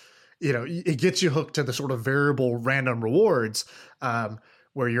 and it gets you hooked to the sort of variable random rewards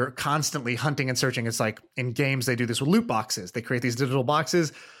where you're constantly hunting and searching. It's like in games, they do this with loot boxes. They create these digital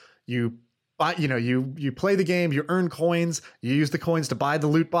boxes. You buy, you play the game, you earn coins, you use the coins to buy the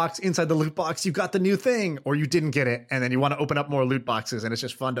loot box. Inside the loot box, you got the new thing or you didn't get it. And then you want to open up more loot boxes, and it's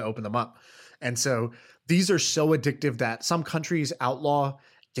just fun to open them up. And so these are so addictive that some countries outlaw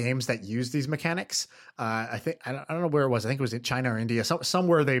games that use these mechanics. I don't know where it was. I think it was in China or India.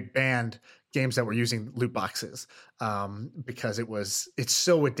 Somewhere they banned games that were using loot boxes because it's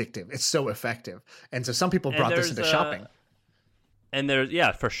so addictive. It's so effective. And so some people brought this into shopping. And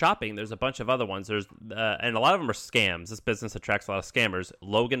for shopping, there's a bunch of other ones. There's and a lot of them are scams. This business attracts a lot of scammers.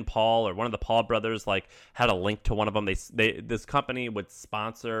 Logan Paul or one of the Paul brothers had a link to one of them. This company would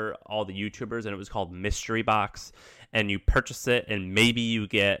sponsor all the YouTubers, and it was called Mystery Box. And you purchase it, and maybe you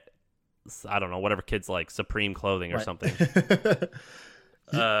get, I don't know, whatever kids like, Supreme clothing or something.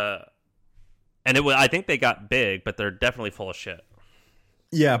 And I think they got big, but they're definitely full of shit.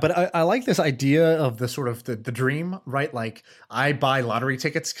 Yeah, but I like this idea of the sort of the dream, right? Like I buy lottery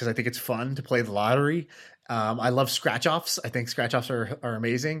tickets because I think it's fun to play the lottery. I love scratch offs. I think scratch offs are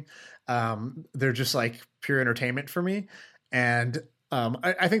amazing. They're just like pure entertainment for me. And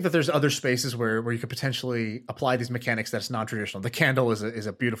I think that there's other spaces where you could potentially apply these mechanics that's non-traditional. The candle is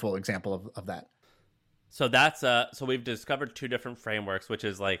a beautiful example of that. So that's so we've discovered two different frameworks, which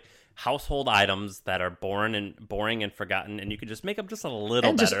is like household items that are boring and forgotten, and you can just make them just a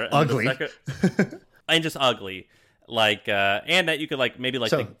little better. Just ugly. And just ugly. Like and that you could like maybe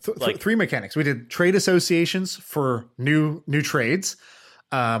like, three mechanics. We did trade associations for new trades.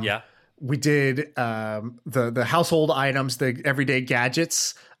 We did the household items, the everyday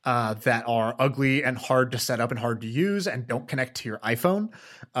gadgets that are ugly and hard to set up and hard to use and don't connect to your iPhone.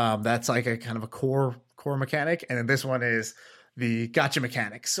 That's like a kind of a core mechanic. And then this one is the gotcha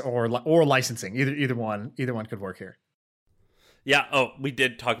mechanics or licensing. Either one could work here. Yeah. Oh, we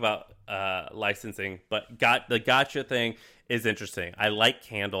did talk about licensing, but the gotcha thing is interesting. I like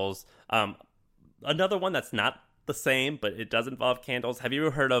candles. Another one that's not the same, but it does involve candles. Have you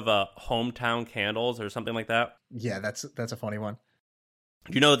ever heard of hometown candles or something like that? Yeah, that's a funny one.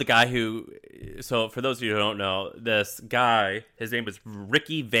 You know the guy who? So for those of you who don't know, this guy, his name was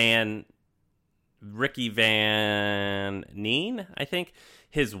Ricky Van Neen, I think.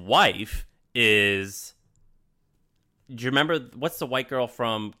 His wife is. Do you remember what's the white girl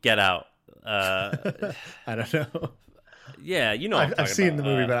from Get Out? I don't know. Yeah, you know. I've seen the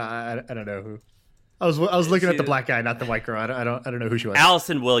movie, but I don't know who. I was looking at the black guy, not the white girl. I don't know who she was.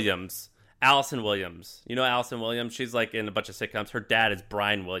 Allison Williams. You know Allison Williams? She's like in a bunch of sitcoms. Her dad is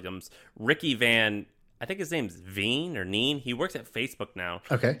Brian Williams. Ricky Van, I think his name's Veen or Neen. He works at Facebook now.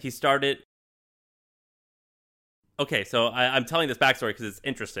 Okay. He started. Okay, so I'm telling this backstory because it's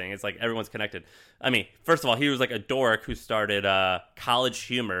interesting. It's like everyone's connected. I mean, first of all, he was like a dork who started College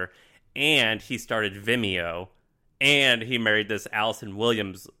Humor, and he started Vimeo, and he married this Allison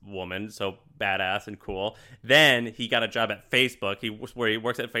Williams woman, so badass and cool. Then he got a job at Facebook, where he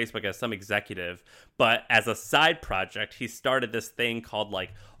works at Facebook as some executive. But as a side project, he started this thing called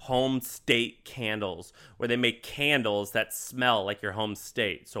like home state candles, where they make candles that smell like your home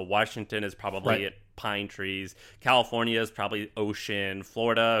state. So Washington is probably pine trees. California is probably ocean.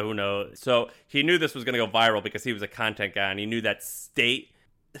 Florida, who knows? So he knew this was going to go viral because he was a content guy, and he knew that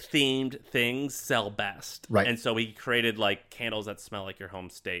state-themed things sell best. Right. And so he created like candles that smell like your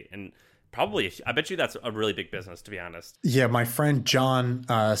home state. And probably, I bet you that's a really big business, to be honest. Yeah, my friend John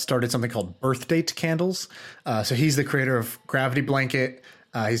started something called birth date candles. So he's the creator of Gravity Blanket.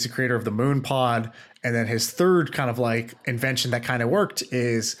 He's the creator of the Moon Pod. And then his third kind of like invention that kind of worked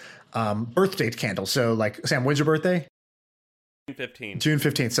is birth date candles. So like, Sam, when's your birthday? June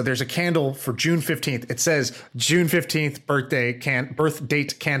 15th. So there's a candle for June 15th. It says June 15th birth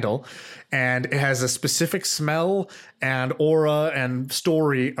date candle. And it has a specific smell and aura and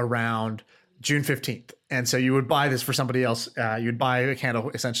story around June 15th. And so you would buy this for somebody else. You'd buy a candle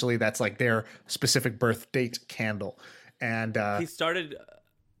essentially that's like their specific birth date candle. And he started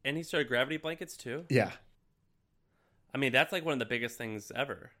Gravity Blankets too. Yeah. I mean, that's like one of the biggest things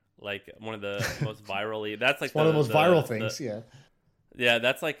ever. Like one of the most virally. That's like One of the most viral things. Yeah. Yeah,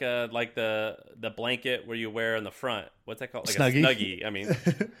 that's like the blanket where you wear in the front. What's that called? Like Snuggie. a snuggie. I mean,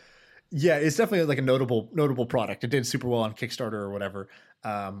 Yeah, it's definitely like a notable product. It did super well on Kickstarter or whatever.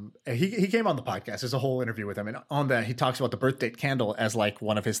 He came on the podcast. There's a whole interview with him, and on that he talks about the birth date candle as like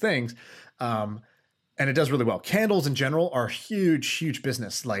one of his things, and it does really well. Candles in general are huge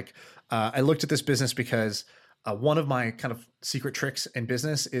business. Like I looked at this business because one of my kind of secret tricks in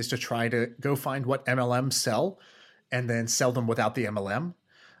business is to try to go find what MLMs sell, and then sell them without the MLM.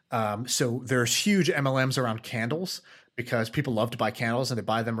 So there's huge MLMs around candles, because people love to buy candles and they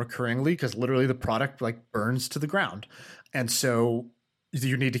buy them recurringly because literally the product like burns to the ground. And so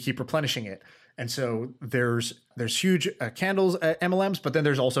you need to keep replenishing it. And so there's huge candles MLMs, but then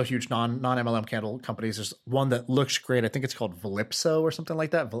there's also huge non-MLM candle companies. There's one that looks great. I think it's called Valipso or something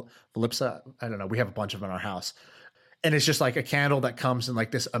like that. Valipsa. I don't know. We have a bunch of them in our house. And it's just like a candle that comes in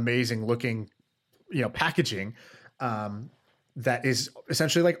like this amazing looking, packaging. That is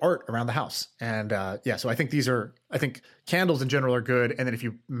essentially like art around the house. And so I think candles in general are good. And then if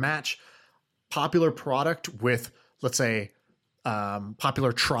you match popular product with, let's say,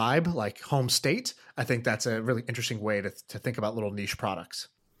 popular tribe like home state, I think that's a really interesting way to think about little niche products.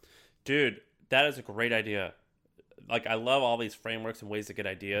 dude, that is a great idea. Like, I love all these frameworks and ways to get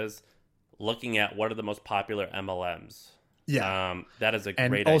ideas. Looking at what are the most popular MLMs. Yeah. That is a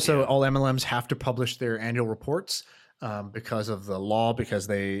and great also idea. all MLMs have to publish their annual reports. Because of the law, because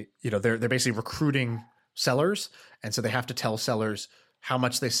they're basically recruiting sellers, and so they have to tell sellers how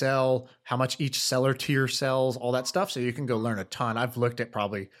much they sell, how much each seller tier sells, all that stuff. So you can go learn a ton. I've looked at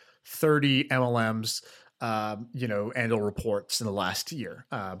probably 30 MLMs, annual reports in the last year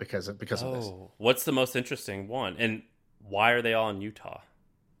because of this. What's the most interesting one, and why are they all in Utah?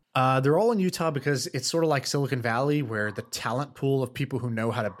 They're all in Utah because it's sort of like Silicon Valley, where the talent pool of people who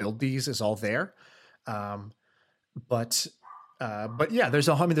know how to build these is all there. But yeah, there's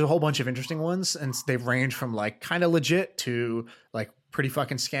a whole bunch of interesting ones, and they range from like kind of legit to like pretty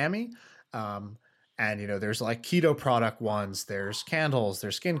fucking scammy. And there's like keto product ones, there's candles,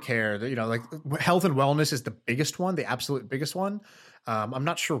 there's skincare, like health and wellness is the biggest one, the absolute biggest one. I'm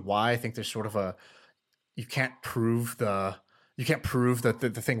not sure why. I think there's sort of you can't prove that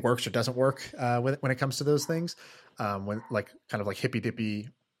the thing works or doesn't work when it comes to those things. When like kind of like hippy dippy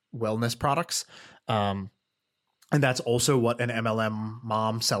wellness products. And that's also what an MLM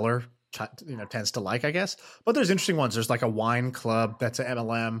mom seller, tends to like, I guess. But there's interesting ones. There's like a wine club that's an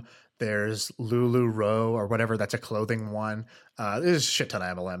MLM. There's Lulu Row or whatever. That's a clothing one. There's a shit ton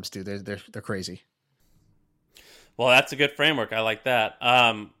of MLMs, dude. They're crazy. Well, that's a good framework. I like that.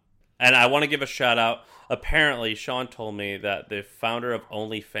 And I want to give a shout out. Apparently, Sean told me that the founder of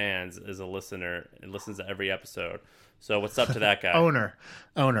OnlyFans is a listener and listens to every episode. So what's up to that guy? Owner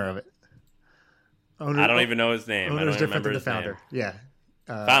of it. I don't even know his name. Owner's I don't different remember than the his founder. name.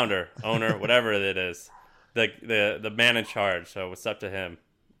 Yeah. Founder, owner, whatever it is. The man in charge. So what's up to him?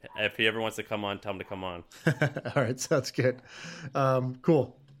 If he ever wants to come on, tell him to come on. All right. Sounds good.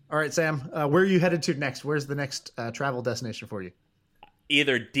 Cool. All right, Sam, where are you headed to next? Where's the next travel destination for you?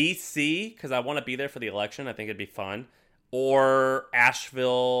 Either DC, because I want to be there for the election. I think it'd be fun. Or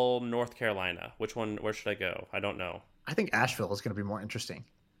Asheville, North Carolina. Where should I go? I don't know. I think Asheville is going to be more interesting.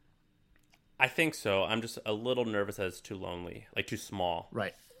 I think so. I'm just a little nervous that it's too lonely, like too small.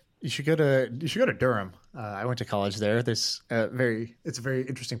 Right. You should go to Durham. I went to college there. It's a very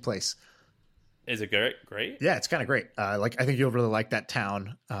interesting place. Is it great? Yeah, it's kind of great. I think you'll really like that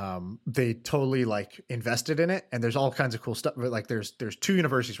town. They totally like invested in it, and there's all kinds of cool stuff. Like there's two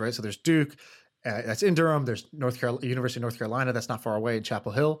universities, right? So there's Duke, that's in Durham. There's University of North Carolina, that's not far away in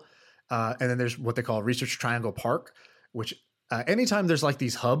Chapel Hill, and then there's what they call Research Triangle Park, which anytime there's like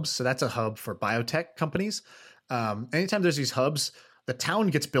these hubs, so that's a hub for biotech companies. Anytime there's these hubs, the town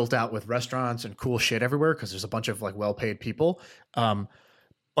gets built out with restaurants and cool shit everywhere because there's a bunch of like well-paid people.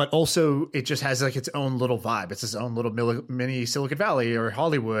 But also it just has like its own little vibe. It's its own little mini Silicon Valley or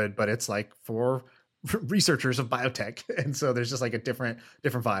Hollywood, but it's like for researchers of biotech. And so there's just like a different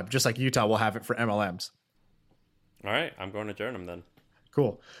vibe, just like Utah will have it for MLMs. All right. I'm going to Durham then.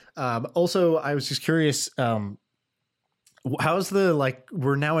 Cool. Also, I was just curious, how's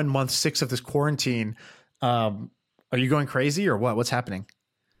we're now in month 6 of this quarantine. Are you going crazy or what? What's happening?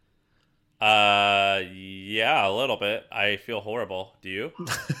 Yeah, a little bit. I feel horrible. Do you?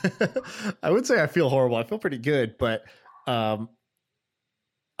 I would say I feel horrible. I feel pretty good, but I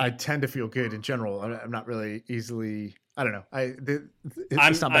tend to feel good in general. I'm not really easily. I don't know.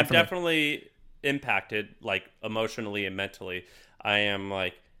 I'm definitely impacted, like emotionally and mentally. I am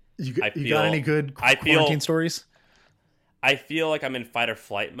like. You got any good quarantine stories? I feel like I'm in fight or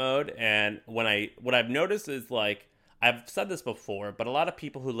flight mode, and what I've noticed is like I've said this before, but a lot of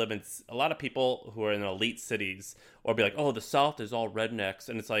people who are in elite cities or be like, oh, the South is all rednecks,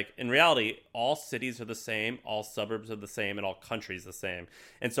 and it's like in reality, all cities are the same, all suburbs are the same, and all countries the same.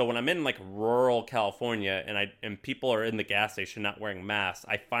 And so when I'm in like rural California and people are in the gas station not wearing masks,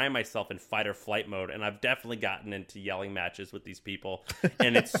 I find myself in fight or flight mode, and I've definitely gotten into yelling matches with these people,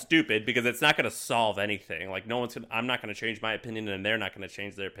 and it's stupid because it's not going to solve anything. Like I'm not going to change my opinion, and they're not going to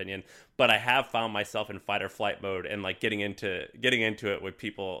change their opinion. But I have found myself in fight or flight mode and like getting into it with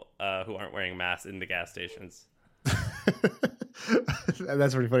people who aren't wearing masks in the gas stations.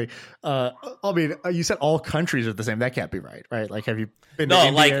 That's pretty funny. I mean, you said all countries are the same. That can't be right? Like, have you been to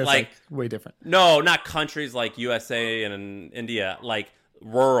India? Like way different. No, not countries like USA and India. Like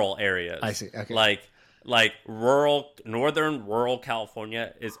rural areas. I see. Okay. Like northern rural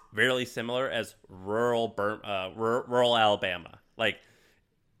California is very similar as rural Alabama. Like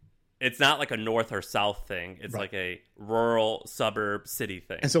it's not like a north or south thing. It's like a rural suburb city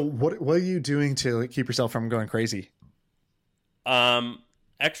thing. And so what are you doing to keep yourself from going crazy?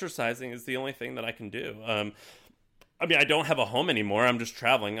 Exercising is the only thing that I can do. I mean, I don't have a home anymore. I'm just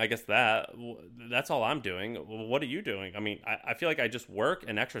traveling. I guess that's all I'm doing. What are you doing? I mean, I feel like I just work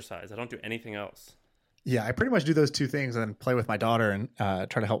and exercise. I don't do anything else. Yeah, I pretty much do those two things and play with my daughter and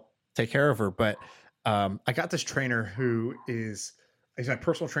try to help take care of her. But I got this trainer who he's my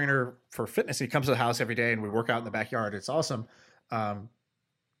personal trainer for fitness. He comes to the house every day and we work out in the backyard. It's awesome. But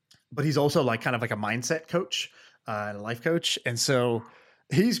he's also like kind of like a mindset coach and a life coach. And so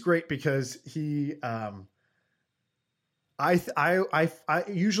he's great because he, I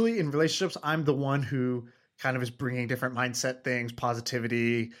usually in relationships, I'm the one who kind of is bringing different mindset things,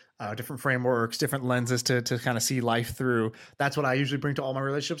 positivity, different frameworks, different lenses to kind of see life through. That's what I usually bring to all my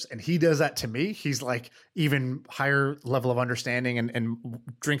relationships. And he does that to me. He's like even higher level of understanding and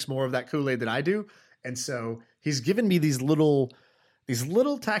drinks more of that Kool-Aid than I do. And so he's given me these little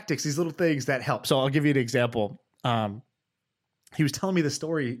tactics, these little things that help. So I'll give you an example. He was telling me the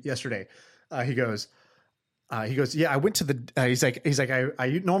story yesterday. He goes, yeah, I went to the, he's like,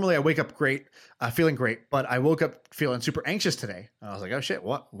 I normally I wake up great, feeling great, but I woke up feeling super anxious today. And I was like, oh shit,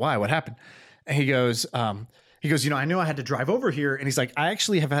 why, what happened? And he goes, I knew I had to drive over here. And he's like, I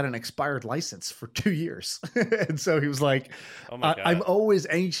actually have had an expired license for 2 years. And so he was like, oh my God. I'm always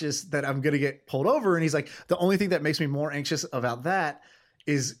anxious that I'm going to get pulled over. And he's like, the only thing that makes me more anxious about that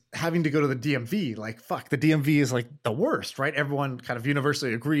is having to go to the DMV. Like, fuck, the DMV is like the worst, right? Everyone kind of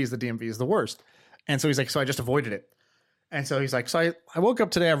universally agrees the DMV is the worst. And so he's like, so I just avoided it. And so he's like, so I woke up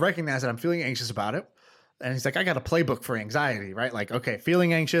today, I recognized that I'm feeling anxious about it. And he's like, I got a playbook for anxiety, right? Like, okay,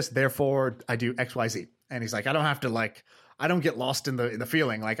 feeling anxious, therefore I do X, Y, Z. And he's like, I don't have to I don't get lost in the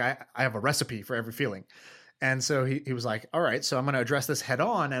feeling. Like I have a recipe for every feeling. And so he was like, all right, so I'm going to address this head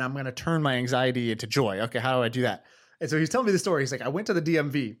on and I'm going to turn my anxiety into joy. Okay, how do I do that? And so he's telling me the story. He's like, I went to the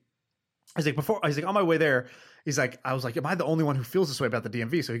DMV. He's like, on my way there, I was like, am I the only one who feels this way about the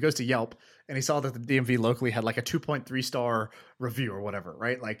DMV? So he goes to Yelp and he saw that the DMV locally had like a 2.3 star review or whatever,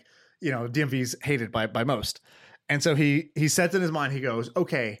 right? Like, DMV's hated by most. And so he sets in his mind, he goes,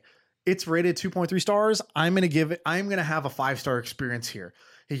 okay, it's rated 2.3 stars. I'm going to have a 5-star experience here.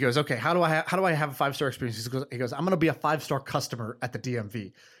 He goes, okay, how do I have a 5-star experience? He goes, I'm going to be a 5-star customer at the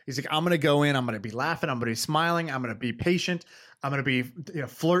DMV. He's like, I'm going to go in, I'm going to be laughing, I'm going to be smiling, I'm going to be patient, I'm going to be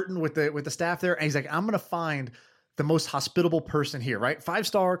flirting with the staff there. And he's like, I'm going to find the most hospitable person here, right?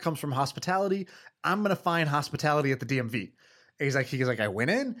 5-star comes from hospitality. I'm going to find hospitality at the DMV. And he's like, I went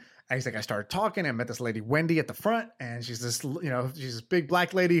in and he's like, I started talking and met this lady, Wendy, at the front. And she's this big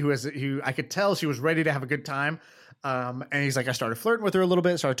black lady who I could tell she was ready to have a good time. And he's like, I started flirting with her a little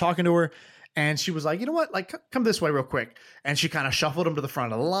bit, started talking to her. And she was like, you know what? Like, come this way real quick. And she kind of shuffled him to the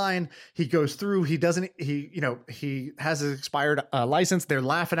front of the line. He goes through, he has his expired license. They're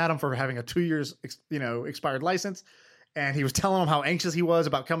laughing at him for having a 2 years, expired license. And he was telling them how anxious he was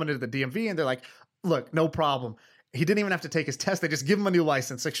about coming into the DMV. And they're like, look, no problem. He didn't even have to take his test. They just give him a new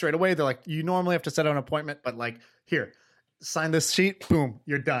license like straight away. They're like, you normally have to set out an appointment, but like, here, sign this sheet. Boom,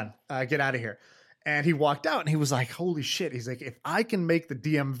 you're done. Get out of here. And he walked out and he was like, holy shit. He's like, if I can make the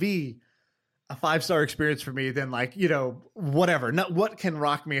DMV a 5-star experience for me, then like, whatever. Not what can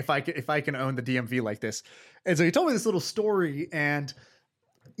rock me if I can own the DMV like this. And so he told me this little story. And,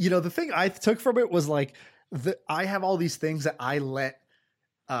 the thing I took from it was like, I have all these things that I let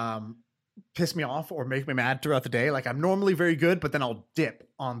piss me off or make me mad throughout the day. Like I'm normally very good, but then I'll dip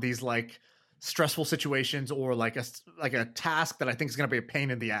on these like stressful situations or like a task that I think is going to be a pain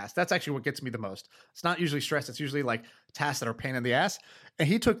in the ass. That's actually what gets me the most. It's not usually stress. It's usually like tasks that are pain in the ass. And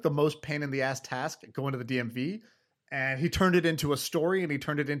he took the most pain in the ass task going to the DMV and he turned it into a story, and he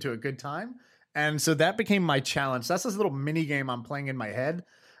turned it into a good time. And so that became my challenge. That's this little mini game I'm playing in my head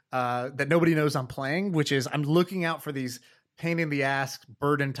that nobody knows I'm playing, which is I'm looking out for these pain in the ass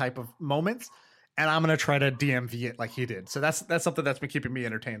burden type of moments, and I'm going to try to DMV it like he did. So that's something that's been keeping me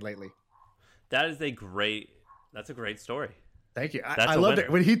entertained lately. That's a great story. Thank you. I loved it.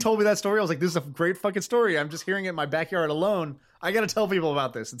 When he told me that story, I was like, this is a great fucking story. I'm just hearing it in my backyard alone. I got to tell people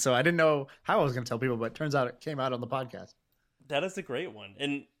about this. And so I didn't know how I was going to tell people, but it turns out it came out on the podcast. That is a great one.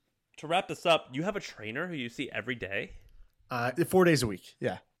 And to wrap this up, you have a trainer who you see every day? 4 days a week.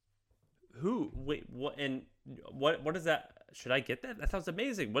 Yeah. Who? Wait, what? And what is that? Should I get that? That sounds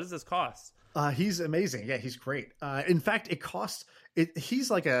amazing. What does this cost? He's amazing. Yeah, he's great. In fact, it costs. He's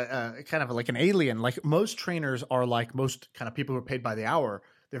like a kind of like an alien. Like most trainers are, like most kind of people who are paid by the hour.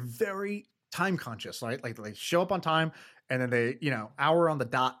 They're very time conscious, right? Like they show up on time, and then they, hour on the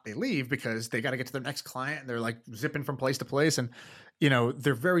dot, they leave because they got to get to their next client, and they're like zipping from place to place, and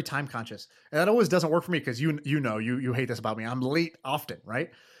they're very time conscious. And that always doesn't work for me because you hate this about me. I'm late often,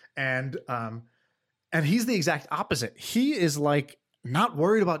 right? And he's the exact opposite. He is like not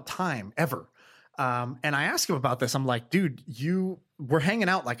worried about time ever. And I asked him about this. I'm like, dude, we're hanging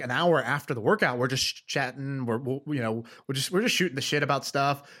out like an hour after the workout. We're just chatting. We're just shooting the shit about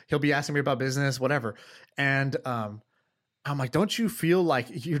stuff. He'll be asking me about business, whatever. And I'm like, don't you feel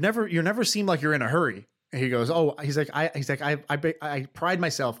like you never seem like you're in a hurry? And he goes, oh, he's like, I pride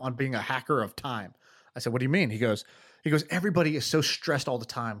myself on being a hacker of time. I said, what do you mean? He goes, everybody is so stressed all the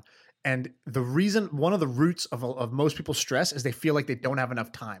time. And one of the roots of most people's stress is they feel like they don't have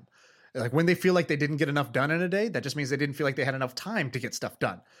enough time. Like when they feel like they didn't get enough done in a day, that just means they didn't feel like they had enough time to get stuff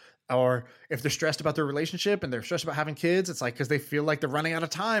done. Or if they're stressed about their relationship and they're stressed about having kids, it's like because they feel like they're running out of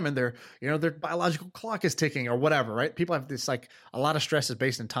time and their biological clock is ticking or whatever, right? People have this, like, a lot of stress is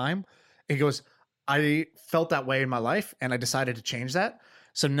based in time. And he goes, I felt that way in my life and I decided to change that.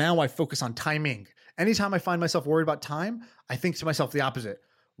 So now I focus on timing. Anytime I find myself worried about time, I think to myself the opposite.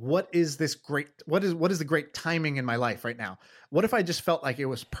 What is the great timing in my life right now? What if I just felt like it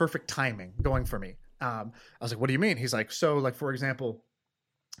was perfect timing going for me? I was like, what do you mean? He's like, so like, for example,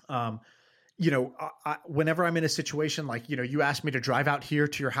 whenever I'm in a situation, like, you asked me to drive out here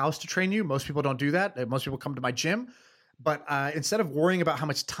to your house to train you. Most people don't do that. Most people come to my gym. But instead of worrying about how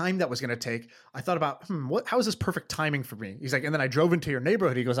much time that was going to take, I thought about, how is this perfect timing for me? He's like, and then I drove into your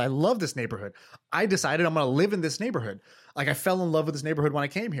neighborhood. He goes, I love this neighborhood. I decided I'm going to live in this neighborhood. Like I fell in love with this neighborhood when I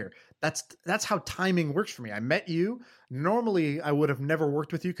came here. That's how timing works for me. I met you. Normally, I would have never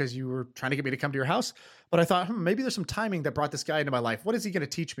worked with you because you were trying to get me to come to your house. But I thought, maybe there's some timing that brought this guy into my life. What is he going to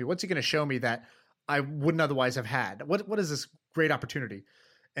teach me? What's he going to show me that I wouldn't otherwise have had? What is this great opportunity?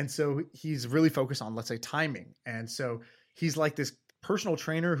 And so he's really focused on, let's say, timing. And so he's like this personal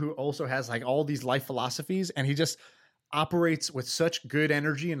trainer who also has like all these life philosophies, and he just operates with such good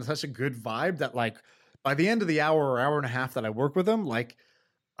energy and such a good vibe that, like, by the end of the hour or hour and a half that I work with him, like,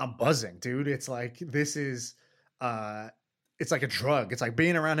 I'm buzzing, dude. It's like, this is, it's like a drug. It's like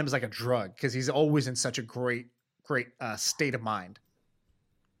being around him is like a drug because he's always in such a great state of mind.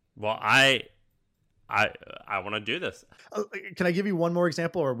 Well, I want to do this. Can I give you one more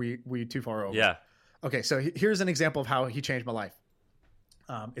example, or are we too far over? Yeah. Okay, so here's an example of how he changed my life.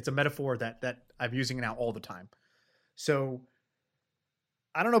 It's a metaphor that I'm using now all the time. So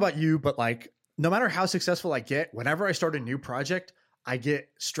I don't know about you, but like, no matter how successful I get, whenever I start a new project, I get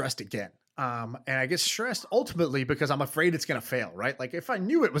stressed again. And I get stressed ultimately because I'm afraid it's going to fail, right? Like if I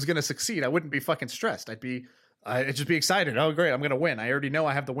knew it was going to succeed, I wouldn't be fucking stressed. I'd just be excited. Oh, great, I'm going to win. I already know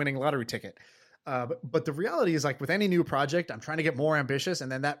I have the winning lottery ticket. But the reality is, like with any new project, I'm trying to get more ambitious,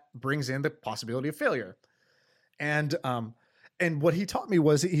 and then that brings in the possibility of failure. And what he taught me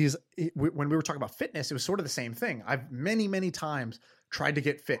was when we were talking about fitness, it was sort of the same thing. I've many times tried to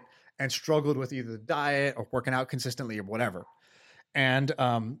get fit and struggled with either the diet or working out consistently or whatever. And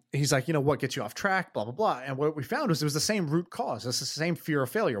he's like, what gets you off track, blah, blah, blah. And what we found was it was the same root cause. It's the same fear of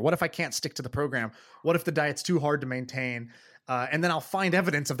failure. What if I can't stick to the program? What if the diet's too hard to maintain? And then I'll find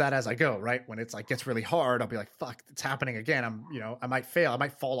evidence of that as I go, right? When it's like gets really hard, I'll be like, fuck, it's happening again. I might fail. I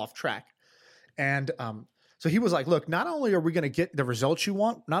might fall off track. And so he was like, look, not only are we going to get the results you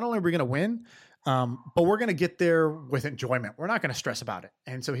want, not only are we going to win, but we're going to get there with enjoyment. We're not going to stress about it.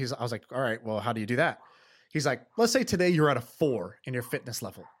 And so I was like, all right, well, how do you do that? He's like, let's say today you're at a 4 in your fitness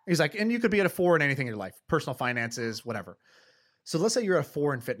level. He's like, and you could be at a 4 in anything in your life, personal finances, whatever. So let's say you're at a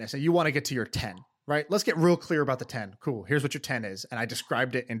 4 in fitness and you want to get to your 10. Right? Let's get real clear about the 10. Cool. Here's what your 10 is. And I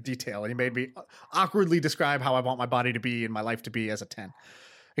described it in detail. And he made me awkwardly describe how I want my body to be and my life to be as a 10.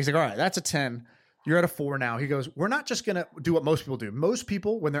 He's like, all right, that's a 10. You're at a 4 now. He goes, we're not just going to do what most people do. Most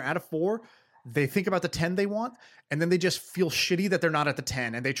people, when they're at a 4, they think about the 10 they want, and then they just feel shitty that they're not at the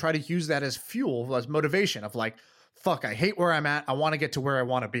 10, and they try to use that as fuel, as motivation of like, fuck, I hate where I'm at. I want to get to where I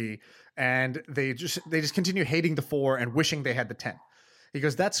want to be. And they just continue hating the 4 and wishing they had the 10. He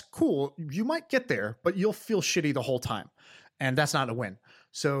goes, that's cool. You might get there, but you'll feel shitty the whole time. And that's not a win.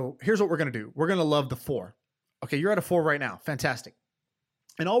 So here's what we're going to do. We're going to love the 4. Okay, you're at a 4 right now. Fantastic.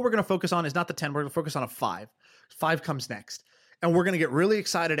 And all we're going to focus on is not the 10. We're going to focus on a 5. 5 comes next. And we're going to get really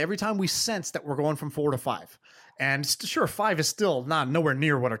excited every time we sense that we're going from 4 to 5. And sure, 5 is still nowhere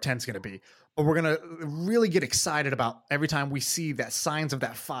near what our 10 is going to be. But we're going to really get excited about every time we see that signs of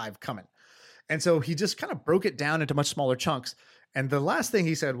that 5 coming. And so he just kind of broke it down into much smaller chunks. And the last thing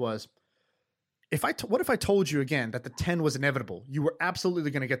he said was, what if I told you again that the 10 was inevitable? You were absolutely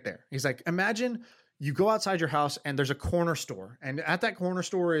going to get there. He's like, imagine you go outside your house and there's a corner store. And at that corner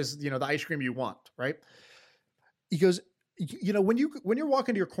store is, the ice cream you want, right? He goes, when you're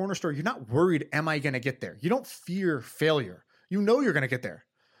walking to your corner store, you're not worried, am I going to get there? You don't fear failure. You know you're going to get there.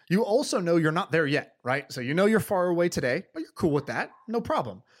 You also know you're not there yet, right? So you're far away today, but you're cool with that. No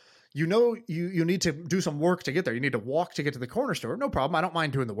problem. You need to do some work to get there. You need to walk to get to the corner store. No problem. I don't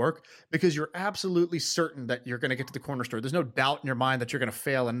mind doing the work because you're absolutely certain that you're going to get to the corner store. There's no doubt in your mind that you're going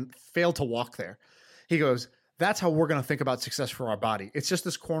to fail to walk there. He goes, that's how we're going to think about success for our body. It's just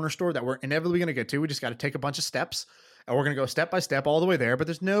this corner store that we're inevitably going to get to. We just got to take a bunch of steps and we're going to go step by step all the way there. But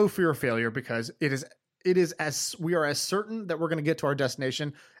there's no fear of failure because we are as certain that we're going to get to our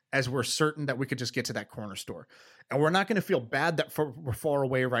destination as we're certain that we could just get to that corner store. And we're not going to feel bad that we're far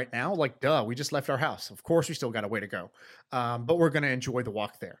away right now. Like, duh, we just left our house. Of course, we still got a way to go. But we're going to enjoy the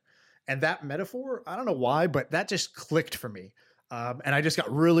walk there. And that metaphor, I don't know why, but that just clicked for me. And I just got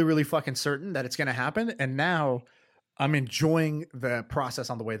really, really fucking certain that it's going to happen. And now I'm enjoying the process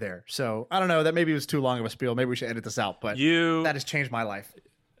on the way there. So I don't know, that maybe was too long of a spiel. Maybe we should edit this out, but that has changed my life.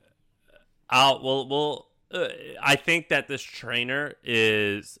 I think that this trainer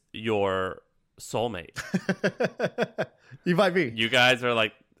is your soulmate. You might be. You guys are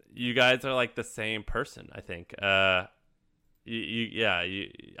like the same person. I think. I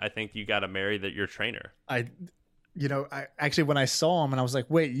think you got to marry your trainer. I actually, when I saw him and I was like,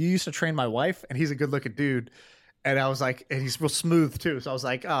 wait, you used to train my wife, and he's a good looking dude. And I was like, and he's real smooth too. So I was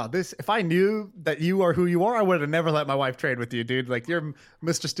like, if I knew that you are who you are, I would have never let my wife train with you, dude. Like, you're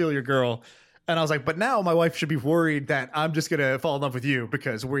Mr. Steal Your Girl. And I was like, but now my wife should be worried that I'm just going to fall in love with you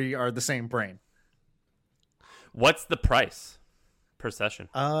because we are the same brain. What's the price per session?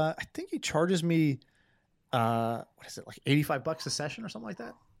 I think he charges me, what is it, like $85 a session or something like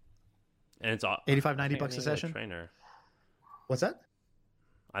that? And it's $85-$90 a session. Trainer. What's that?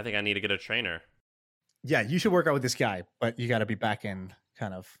 I think I need to get a trainer. Yeah, you should work out with this guy, but you got to be back in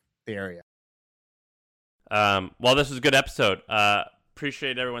kind of the area. Well, this was a good episode.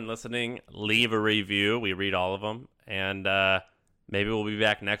 Appreciate everyone listening. Leave a review. We read all of them. And maybe we'll be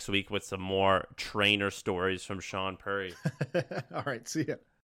back next week with some more trainer stories from Sean Purry. All right. See ya.